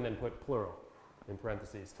you and then put plural in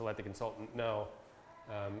parentheses to let the consultant know,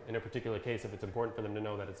 in a particular case, if it's important for them to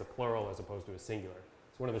know that it's a plural as opposed to a singular.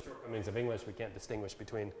 It's one of the shortcomings of English. We can't distinguish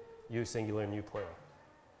between you singular and you plural.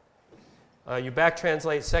 You back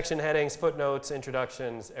translate section headings, footnotes,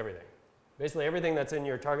 introductions, everything. Basically, everything that's in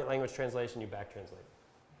your target language translation, you back translate.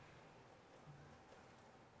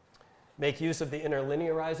 Make use of the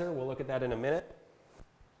interlinearizer. We'll look at that in a minute.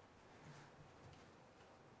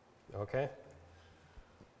 Okay.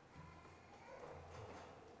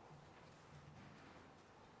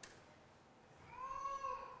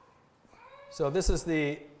 So this is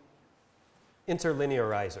the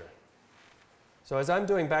interlinearizer. So as I'm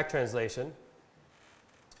doing back translation,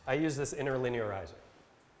 I use this interlinearizer.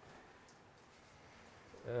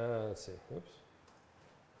 Let's see. Oops.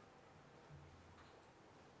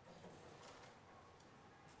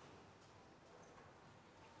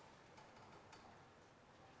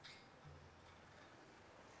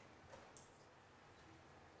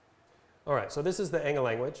 All right, so this is the Enga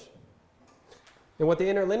language. And what the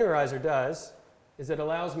interlinearizer does is it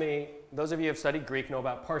allows me, those of you who have studied Greek know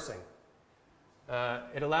about parsing.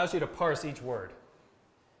 It allows you to parse each word.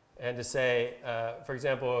 And to say, for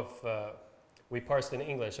example, if we parsed in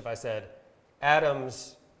English, if I said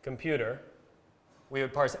Adam's computer, we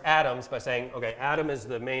would parse Adam's by saying, okay, Adam is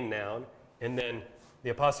the main noun, and then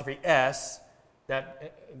the apostrophe S,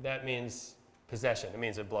 that means possession. It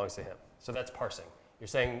means it belongs to him. So that's parsing. You're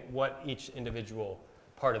saying what each individual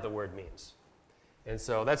part of the word means. And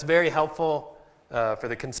so that's very helpful for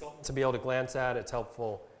the consultant to be able to glance at. It's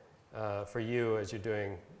helpful for you as you're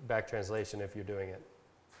doing back translation if you're doing it.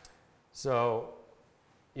 So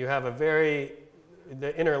you have the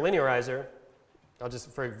interlinearizer,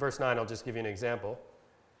 for verse 9, I'll just give you an example.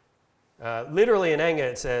 Literally in Enga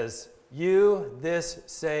it says, you, this,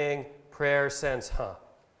 saying, prayer, sense, huh.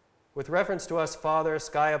 With reference to us, Father,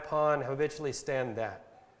 sky upon, habitually stand that.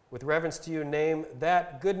 With reference to you, name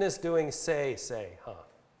that, goodness doing, say, huh.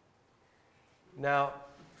 Now,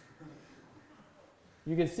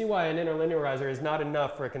 you can see why an interlinearizer is not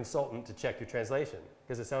enough for a consultant to check your translation,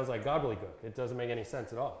 because it sounds like gobbledygook. It doesn't make any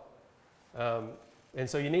sense at all. And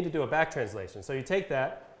so you need to do a back translation. So you take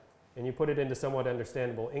that and you put it into somewhat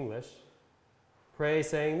understandable English. Pray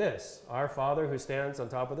saying this, our Father who stands on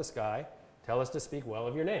top of the sky, tell us to speak well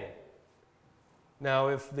of your name. Now,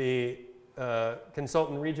 if the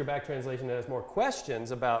consultant reads your back translation and has more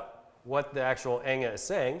questions about what the actual Enga is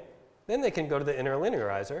saying, then they can go to the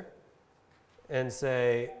interlinearizer and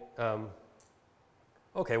say,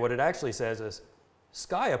 okay, what it actually says is,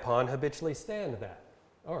 sky upon habitually stand that.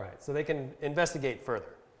 All right, so they can investigate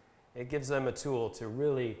further. It gives them a tool to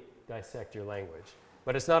really dissect your language.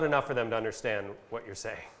 But it's not enough for them to understand what you're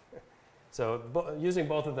saying. So using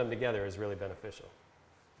both of them together is really beneficial.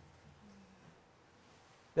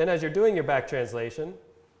 Then as you're doing your back translation,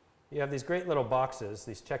 you have these great little boxes,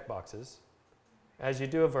 these check boxes. As you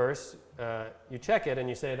do a verse, you check it and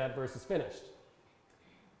you say that verse is finished.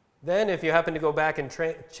 Then if you happen to go back and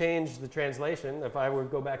change the translation, if I were to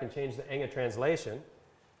go back and change the Enga translation,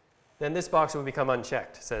 then this box would become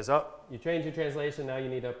unchecked. It says, oh, you changed your translation, now you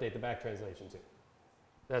need to update the back translation too.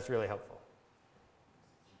 That's really helpful.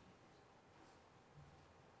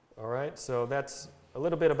 All right, so that's a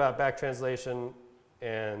little bit about back translation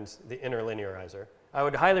and the interlinearizer. I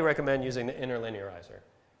would highly recommend using the interlinearizer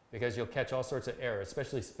because you'll catch all sorts of errors,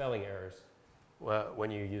 especially spelling errors, when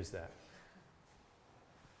you use that.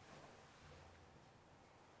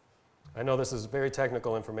 I know this is very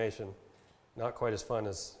technical information, not quite as fun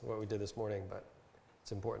as what we did this morning, but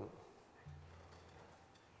it's important.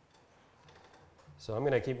 So I'm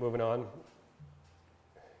going to keep moving on.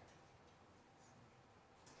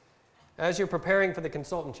 As you're preparing for the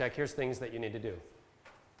consultant check, here's things that you need to do.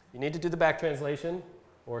 You need to do the back translation,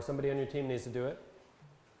 or somebody on your team needs to do it.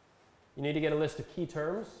 You need to get a list of key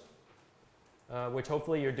terms, which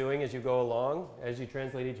hopefully you're doing as you go along. As you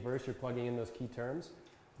translate each verse, you're plugging in those key terms.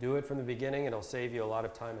 Do it from the beginning. It'll save you a lot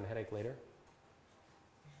of time and headache later.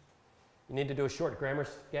 You need to do a short grammar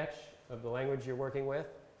sketch of the language you're working with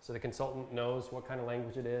so the consultant knows what kind of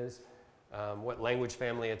language it is, what language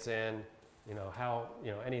family it's in, how,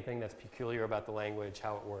 anything that's peculiar about the language,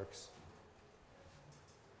 how it works.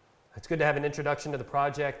 It's good to have an introduction to the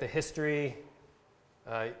project, the history,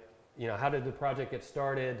 how did the project get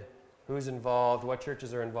started, who's involved, what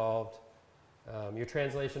churches are involved. Your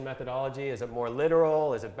translation methodology, is it more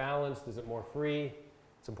literal? Is it balanced? Is it more free?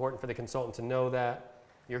 It's important for the consultant to know that.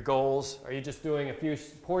 Your goals, are you just doing a few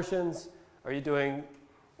portions? Are you doing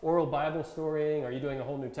oral Bible storying? Are you doing a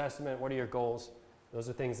whole New Testament? What are your goals? Those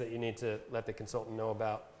are things that you need to let the consultant know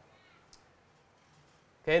about.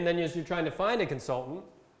 Okay, and then as you're trying to find a consultant,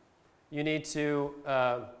 you need to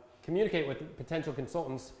communicate with potential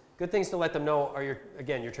consultants. Good things to let them know are, your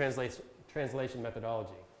translation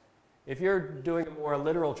methodology. If you're doing a more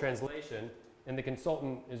literal translation and the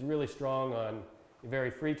consultant is really strong on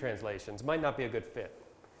very free translations, it might not be a good fit.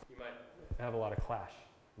 You might have a lot of clash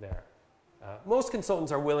there. Most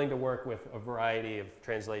consultants are willing to work with a variety of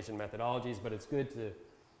translation methodologies, but it's good to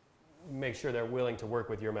make sure they're willing to work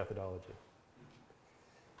with your methodology.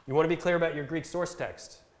 You want to be clear about your Greek source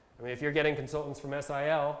text. I mean, if you're getting consultants from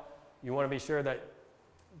SIL, you want to be sure that,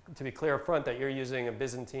 to be clear up front, that you're using a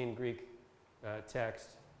Byzantine Greek text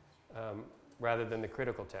rather than the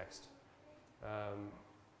critical text.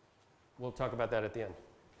 We'll talk about that at the end.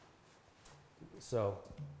 So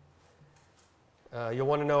you'll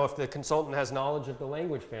want to know if the consultant has knowledge of the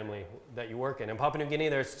language family that you work in. In Papua New Guinea,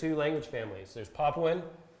 there's 2 language families. There's Papuan,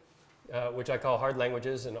 which I call hard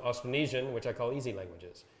languages, and Austronesian, which I call easy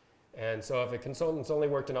languages. And so if a consultant's only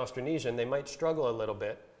worked in Austronesian, they might struggle a little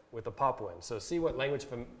bit with the Papuan. So see what language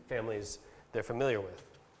families they're familiar with.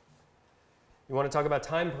 You want to talk about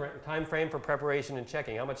time frame for preparation and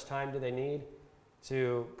checking. How much time do they need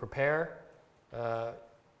to prepare?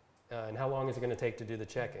 And how long is it going to take to do the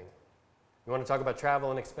checking? You want to talk about travel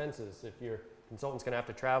and expenses. If your consultant's going to have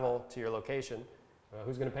to travel to your location,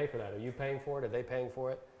 who's going to pay for that? Are you paying for it? Are they paying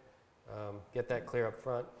for it? Get that clear up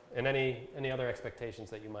front. And any other expectations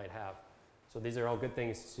that you might have. So these are all good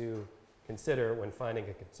things to consider when finding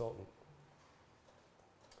a consultant.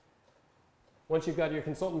 Once you've got your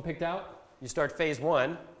consultant picked out, you start phase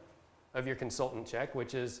 1 of your consultant check,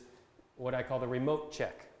 which is what I call the remote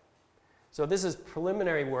check. So this is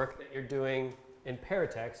preliminary work that you're doing in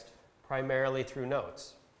Paratext, primarily through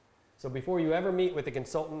notes. So before you ever meet with the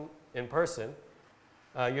consultant in person,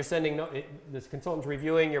 you're sending this consultant's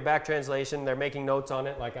reviewing your back translation. They're making notes on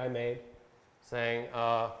it, like I made, saying,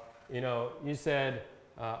 you said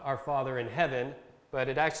our Father in heaven, but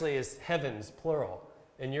it actually is heavens, plural.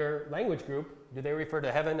 In your language group, do they refer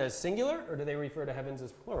to heaven as singular, or do they refer to heavens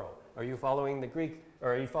as plural? Are you following the Greek,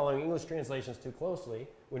 or are you following English translations too closely,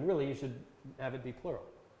 when really you should have it be plural?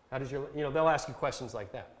 How does they'll ask you questions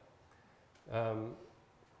like that.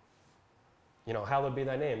 Hallowed be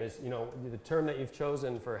thy name. Is, the term that you've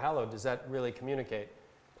chosen for hallowed, does that really communicate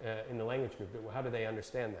in the language group? How do they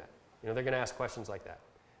understand that? They're going to ask questions like that.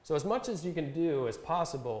 So as much as you can do as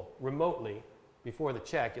possible remotely before the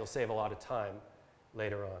check, you'll save a lot of time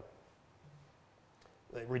later on.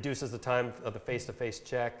 It reduces the time of the face-to-face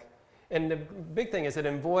check. And the big thing is it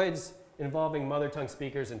avoids involving mother tongue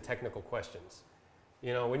speakers in technical questions.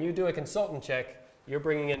 When you do a consultant check, you're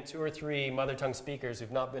bringing in 2 or 3 mother tongue speakers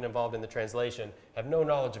who've not been involved in the translation, have no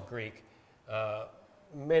knowledge of Greek,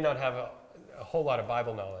 may not have a whole lot of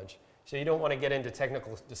Bible knowledge. So you don't want to get into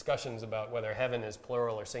technical discussions about whether heaven is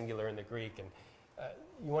plural or singular in the Greek. And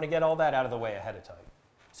you want to get all that out of the way ahead of time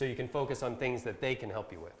so you can focus on things that they can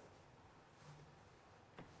help you with.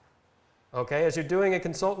 Okay, as you're doing a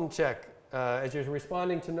consultant check, as you're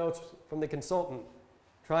responding to notes from the consultant,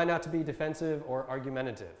 try not to be defensive or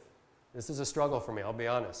argumentative. This is a struggle for me, I'll be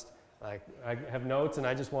honest. I have notes and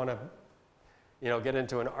I just want to, get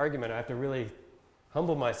into an argument. I have to really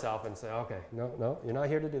humble myself and say, okay, no, you're not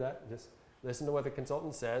here to do that. Just listen to what the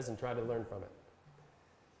consultant says and try to learn from it.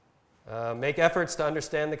 Make efforts to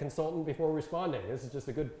understand the consultant before responding. This is just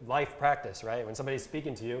a good life practice, right? When somebody's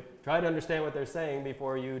speaking to you, try to understand what they're saying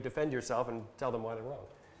before you defend yourself and tell them why they're wrong.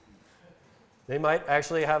 They might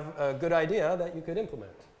actually have a good idea that you could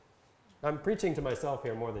implement. I'm preaching to myself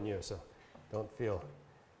here more than you, so don't feel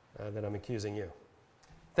that I'm accusing you.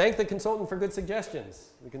 Thank the consultant for good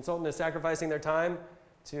suggestions. The consultant is sacrificing their time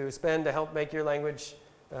to spend to help make your language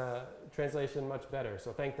translation much better.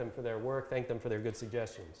 So thank them for their work, thank them for their good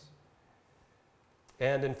suggestions.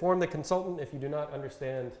 And inform the consultant if you do not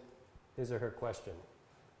understand his or her question.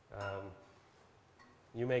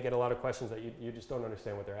 You may get a lot of questions that you just don't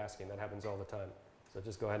understand what they're asking. That happens all the time. So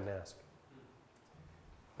just go ahead and ask.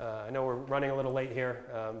 I know we're running a little late here,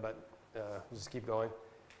 but just keep going.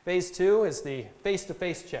 Phase 2 is the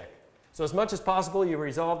face-to-face check. So as much as possible, you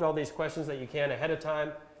resolved all these questions that you can ahead of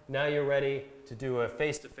time. Now you're ready to do a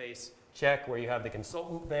face-to-face check where you have the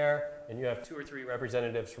consultant there and you have 2 or 3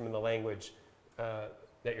 representatives from the language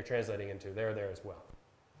that you're translating into. They're there as well.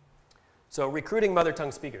 So recruiting mother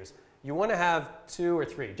tongue speakers. You want to have 2 or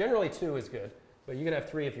 3. Generally 2 is good, but you can have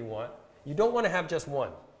 3 if you want. You don't want to have just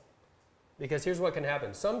 1, because here's what can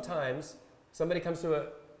happen. Sometimes somebody comes to a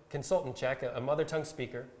consultant check, a mother tongue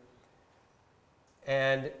speaker,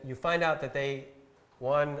 and you find out that they,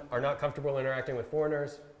 1, are not comfortable interacting with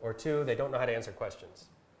foreigners, or 2, they don't know how to answer questions.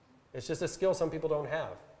 It's just a skill some people don't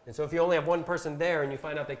have. And so if you only have 1 person there and you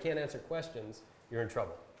find out they can't answer questions, you're in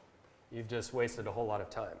trouble. You've just wasted a whole lot of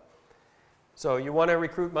time. So you want to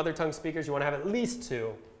recruit mother tongue speakers, you want to have at least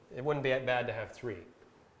 2. It wouldn't be bad to have 3.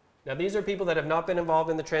 Now these are people that have not been involved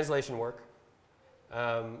in the translation work,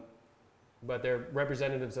 but they're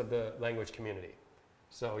representatives of the language community.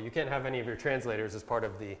 So you can't have any of your translators as part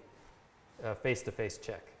of the face-to-face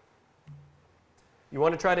check. You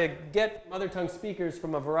want to try to get mother tongue speakers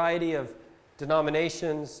from a variety of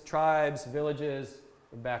denominations, tribes, villages,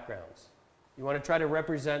 or backgrounds. You want to try to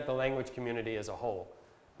represent the language community as a whole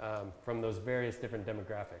from those various different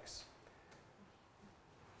demographics.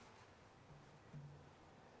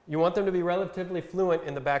 You want them to be relatively fluent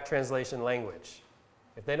in the back translation language.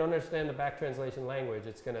 If they don't understand the back translation language,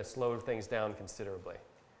 it's going to slow things down considerably.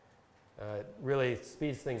 It really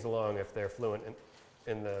speeds things along if they're fluent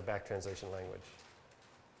in the back translation language.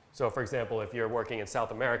 So for example, if you're working in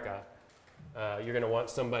South America, you're going to want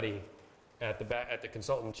somebody at the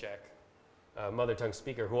consultant check, a mother tongue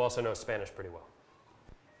speaker who also knows Spanish pretty well.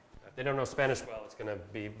 If they don't know Spanish well, it's going to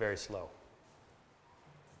be very slow.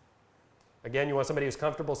 Again, you want somebody who's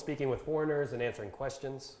comfortable speaking with foreigners and answering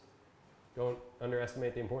questions. Don't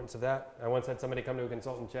underestimate the importance of that. I once had somebody come to a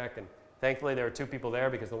consultant check, and thankfully there were 2 people there,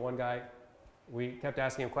 because the one guy, we kept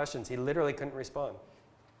asking him questions. He literally couldn't respond.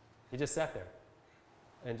 He just sat there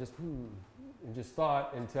and just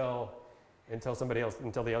thought until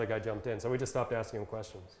the other guy jumped in. So we just stopped asking him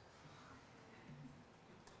questions.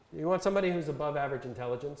 You want somebody who's above average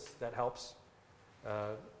intelligence. That helps.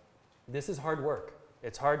 This is hard work.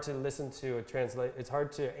 It's hard to listen to a it's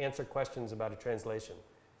hard to answer questions about a translation.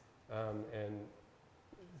 And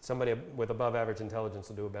somebody with above average intelligence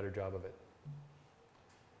will do a better job of it.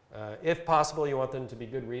 If possible, you want them to be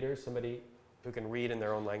good readers, somebody who can read in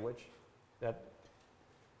their own language.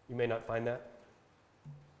 You may not find that.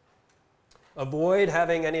 Avoid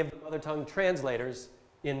having any of the mother tongue translators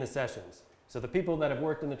in the sessions. So the people that have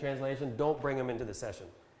worked in the translation, don't bring them into the session.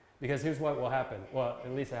 Because here's what will happen. Well,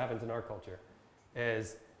 at least it happens in our culture.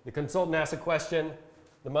 Is the consultant asks a question,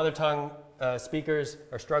 the mother tongue speakers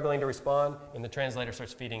are struggling to respond, and the translator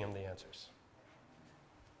starts feeding them the answers.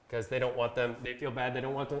 Because they don't want them, they feel bad, they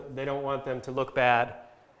don't want them to look bad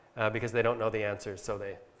because they don't know the answers, so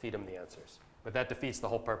they feed them the answers. But that defeats the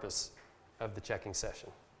whole purpose of the checking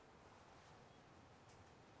session.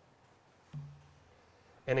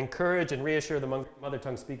 And encourage and reassure the mother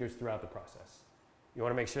tongue speakers throughout the process. You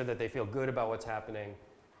want to make sure that they feel good about what's happening.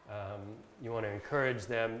 You want to encourage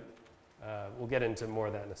them. We'll get into more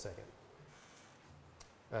of that in a second.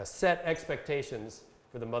 Set expectations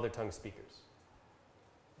for the mother tongue speakers.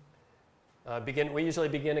 We usually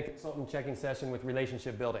begin a consultant checking session with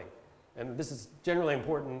relationship building. And this is generally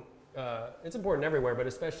important. It's important everywhere, but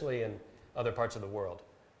especially in other parts of the world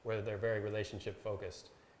where they're very relationship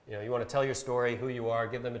focused. You want to tell your story, who you are,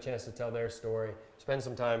 give them a chance to tell their story. Spend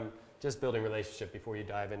some time just building relationship before you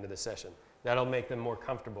dive into the session. That'll make them more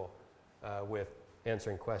comfortable with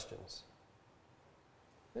answering questions.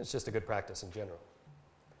 It's just a good practice in general.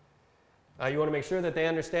 You want to make sure that they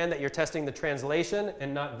understand that you're testing the translation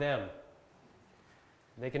and not them.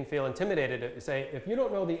 They can feel intimidated to say, if you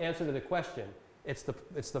don't know the answer to the question, it's the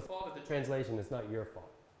fault of the translation, it's not your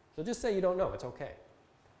fault. So just say you don't know, it's okay.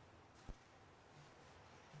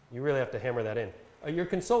 You really have to hammer that in. Your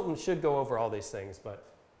consultant should go over all these things, but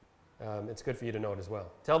it's good for you to know it as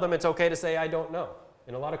well. Tell them it's okay to say, I don't know.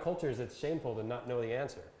 In a lot of cultures, it's shameful to not know the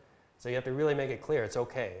answer. So you have to really make it clear it's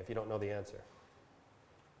okay if you don't know the answer.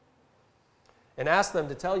 And ask them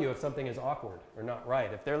to tell you if something is awkward or not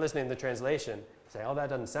right. If they're listening to the translation, say, oh, that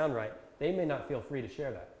doesn't sound right, they may not feel free to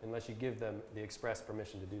share that unless you give them the express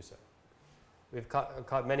permission to do so. We've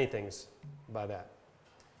caught many things by that.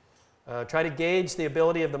 Try to gauge the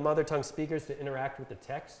ability of the mother tongue speakers to interact with the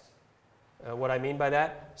text. What I mean by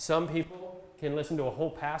that, some people can listen to a whole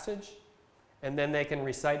passage and then they can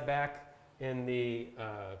recite back in the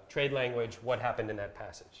trade language what happened in that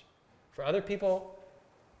passage. For other people,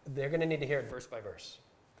 they're going to need to hear it verse by verse.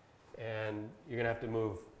 And you're going to have to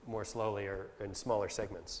move more slowly or in smaller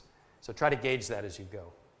segments. So try to gauge that as you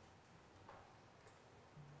go.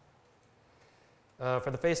 For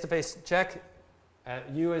the face-to-face check,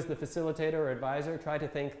 you as the facilitator or advisor, try to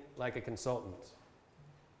think like a consultant.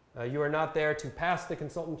 You are not there to pass the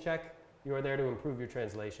consultant check. You are there to improve your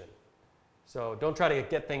translation. So don't try to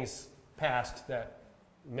get things past that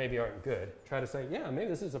maybe aren't good. Try to say, yeah, maybe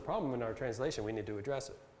this is a problem in our translation. We need to address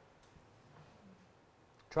it.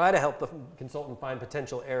 Try to help the consultant find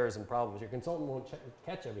potential errors and problems. Your consultant won't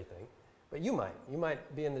catch everything, but you might. You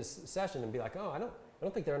might be in this session and be like, oh, I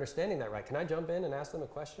don't think they're understanding that right. Can I jump in and ask them a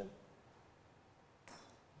question?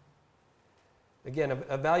 Again,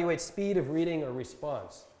 evaluate speed of reading or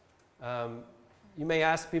response. You may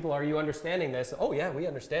ask people, are you understanding this? Oh, yeah, we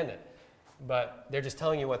understand it. But they're just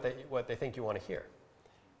telling you what they think you want to hear.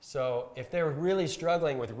 So if they're really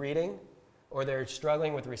struggling with reading or they're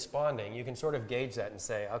struggling with responding, you can sort of gauge that and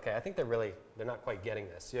say, okay, I think they're not quite getting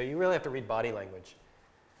this. So you really have to read body language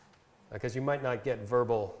because you might not get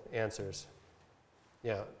verbal answers.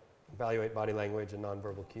 Yeah, evaluate body language and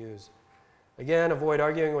nonverbal cues. Again, avoid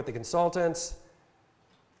arguing with the consultants.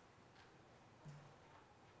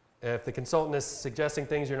 If the consultant is suggesting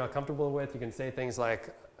things you're not comfortable with, you can say things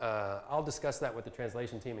like, I'll discuss that with the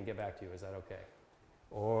translation team and get back to you. Is that okay?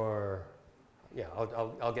 Or, yeah,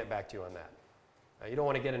 I'll get back to you on that. You don't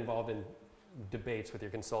want to get involved in debates with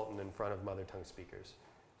your consultant in front of mother tongue speakers.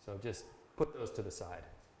 So just put those to the side.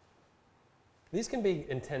 These can be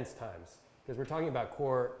intense times because we're talking about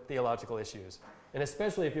core theological issues. And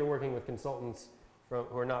especially if you're working with consultants who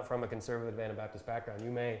are not from a conservative Anabaptist background,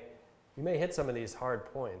 you may hit some of these hard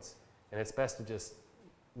points, and it's best to just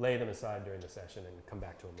lay them aside during the session and come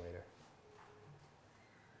back to them later.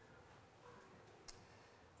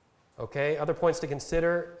 Okay, other points to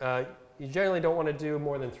consider. You generally don't want to do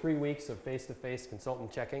more than 3 weeks of face-to-face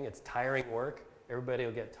consultant checking. It's tiring work. Everybody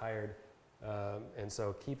will get tired. And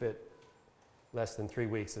so keep it less than 3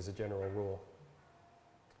 weeks as a general rule.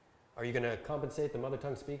 Are you going to compensate the mother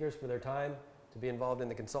tongue speakers for their time to be involved in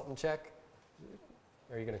the consultant check?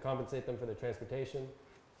 Are you going to compensate them for their transportation?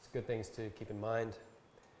 It's good things to keep in mind.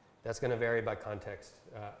 That's going to vary by context.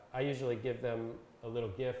 I usually give them a little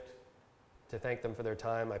gift to thank them for their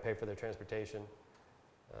time. I pay for their transportation,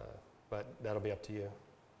 but that'll be up to you.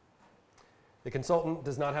 The consultant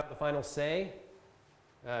does not have the final say.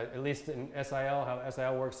 At least in SIL, how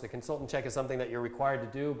SIL works, the consultant check is something that you're required to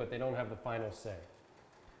do, but they don't have the final say.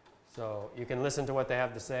 So you can listen to what they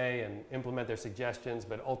have to say and implement their suggestions,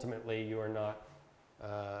 but ultimately you are not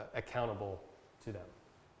accountable to them.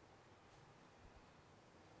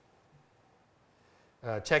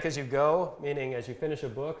 Check as you go, meaning as you finish a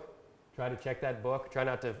book, try to check that book. Try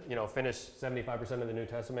not to finish 75% of the New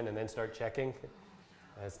Testament and then start checking.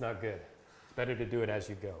 That's not good. It's better to do it as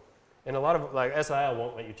you go. And a lot of, SIL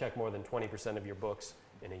won't let you check more than 20% of your books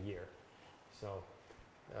in a year. So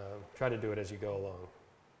try to do it as you go along.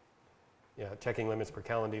 Yeah, checking limits per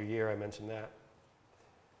calendar year, I mentioned that.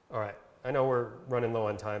 All right, I know we're running low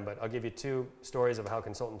on time, but I'll give you 2 stories of how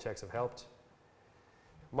consultant checks have helped.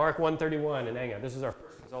 Mark 1:31 in Enga. This is our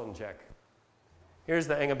first consultant check. Here's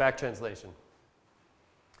the Enga back translation.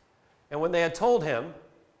 And when they had told him,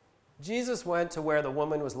 Jesus went to where the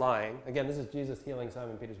woman was lying. Again, this is Jesus healing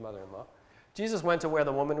Simon Peter's mother-in-law. Jesus went to where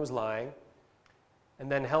the woman was lying and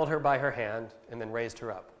then held her by her hand and then raised her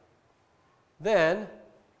up. Then,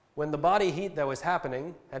 when the body heat that was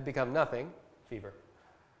happening had become nothing, fever,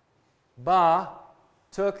 Ba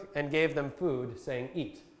took and gave them food, saying,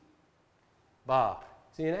 eat. Ba.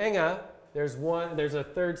 See, in Enga, there's a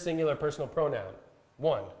third singular personal pronoun,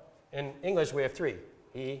 one. In English, we have 3,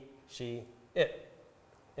 he, she, it.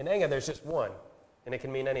 In Enga, there's just one, and it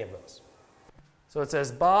can mean any of those. So it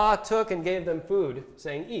says, Ba took and gave them food,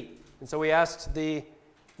 saying, eat. And so we asked the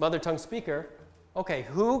mother tongue speaker, okay,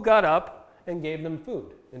 who got up and gave them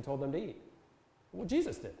food and told them to eat? Well,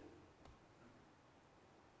 Jesus did.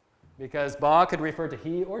 Because Ba could refer to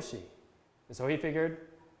he or she. And so he figured,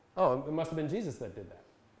 oh, it must have been Jesus that did that.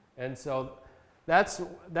 And so that's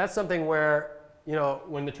something where,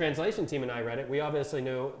 when the translation team and I read it, we obviously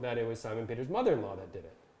knew that it was Simon Peter's mother-in-law that did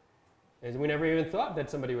it. And we never even thought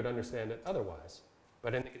that somebody would understand it otherwise.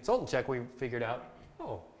 But in the consultant check, we figured out,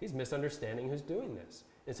 oh, he's misunderstanding who's doing this.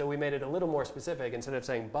 And so we made it a little more specific. Instead of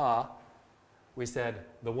saying Ba, we said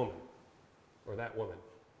the woman, or that woman.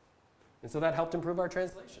 And so that helped improve our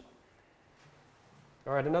translation.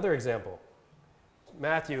 All right, another example.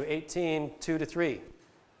 Matthew 18:2-3.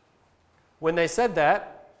 When they said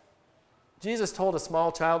that, Jesus told a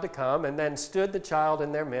small child to come and then stood the child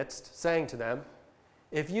in their midst, saying to them,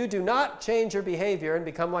 if you do not change your behavior and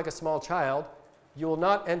become like a small child, you will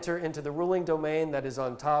not enter into the ruling domain that is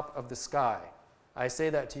on top of the sky. I say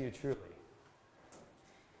that to you truly.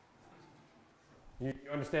 You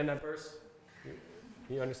understand that verse?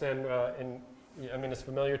 You understand, it's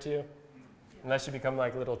familiar to you? Unless you become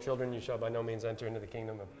like little children, you shall by no means enter into the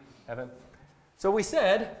kingdom of heaven. So we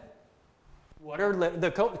said,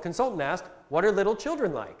 the consultant asked, what are little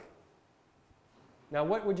children like? Now,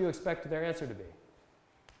 what would you expect their answer to be?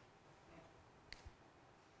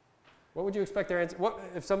 What would you expect their answer? What,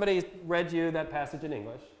 if somebody read you that passage in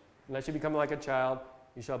English, unless you become like a child,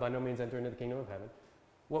 you shall by no means enter into the kingdom of heaven.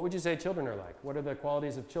 What would you say children are like? What are the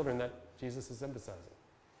qualities of children that Jesus is emphasizing?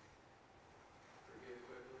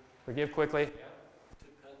 Forgive quickly. Forgive quickly.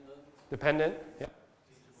 Yeah. Dependent. Yeah.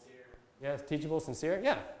 Sincere. Yes. Teachable, sincere.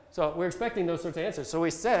 Yeah. So we're expecting those sorts of answers. So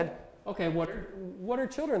we said, okay, what are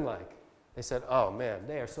children like? They said, oh man,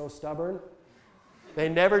 they are so stubborn. They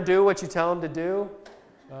never do what you tell them to do.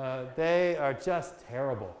 They are just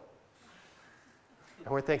terrible. And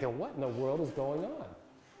we're thinking, what in the world is going on?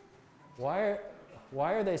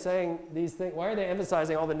 Why are they saying these things? Why are they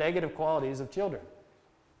emphasizing all the negative qualities of children?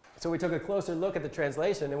 So we took a closer look at the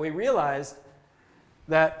translation and we realized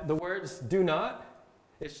that the words do not,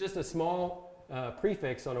 it's just a small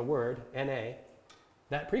prefix on a word, na.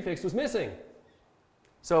 That prefix was missing.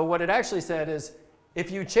 So what it actually said is,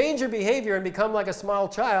 if you change your behavior and become like a small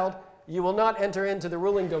child, you will not enter into the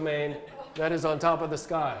ruling domain that is on top of the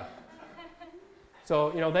sky.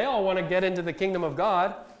 So, they all want to get into the kingdom of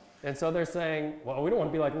God. And so they're saying, well, we don't want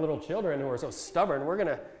to be like little children who are so stubborn. We're going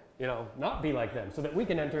to, not be like them so that we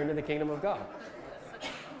can enter into the kingdom of God.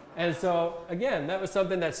 And so, again, that was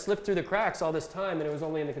something that slipped through the cracks all this time. And it was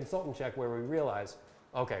only in the consultant check where we realized,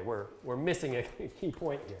 okay, we're missing a key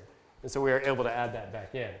point here. And so we were able to add that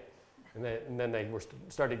back in. And then they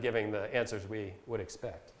started giving the answers we would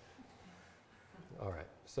expect. All right.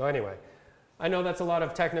 So anyway, I know that's a lot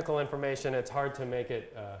of technical information. It's hard to make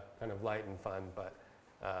it kind of light and fun, but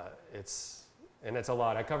it's a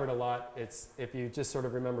lot. I covered a lot. If you just sort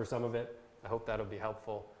of remember some of it, I hope that'll be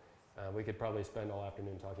helpful. We could probably spend all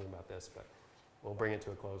afternoon talking about this, but we'll bring it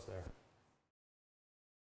to a close there.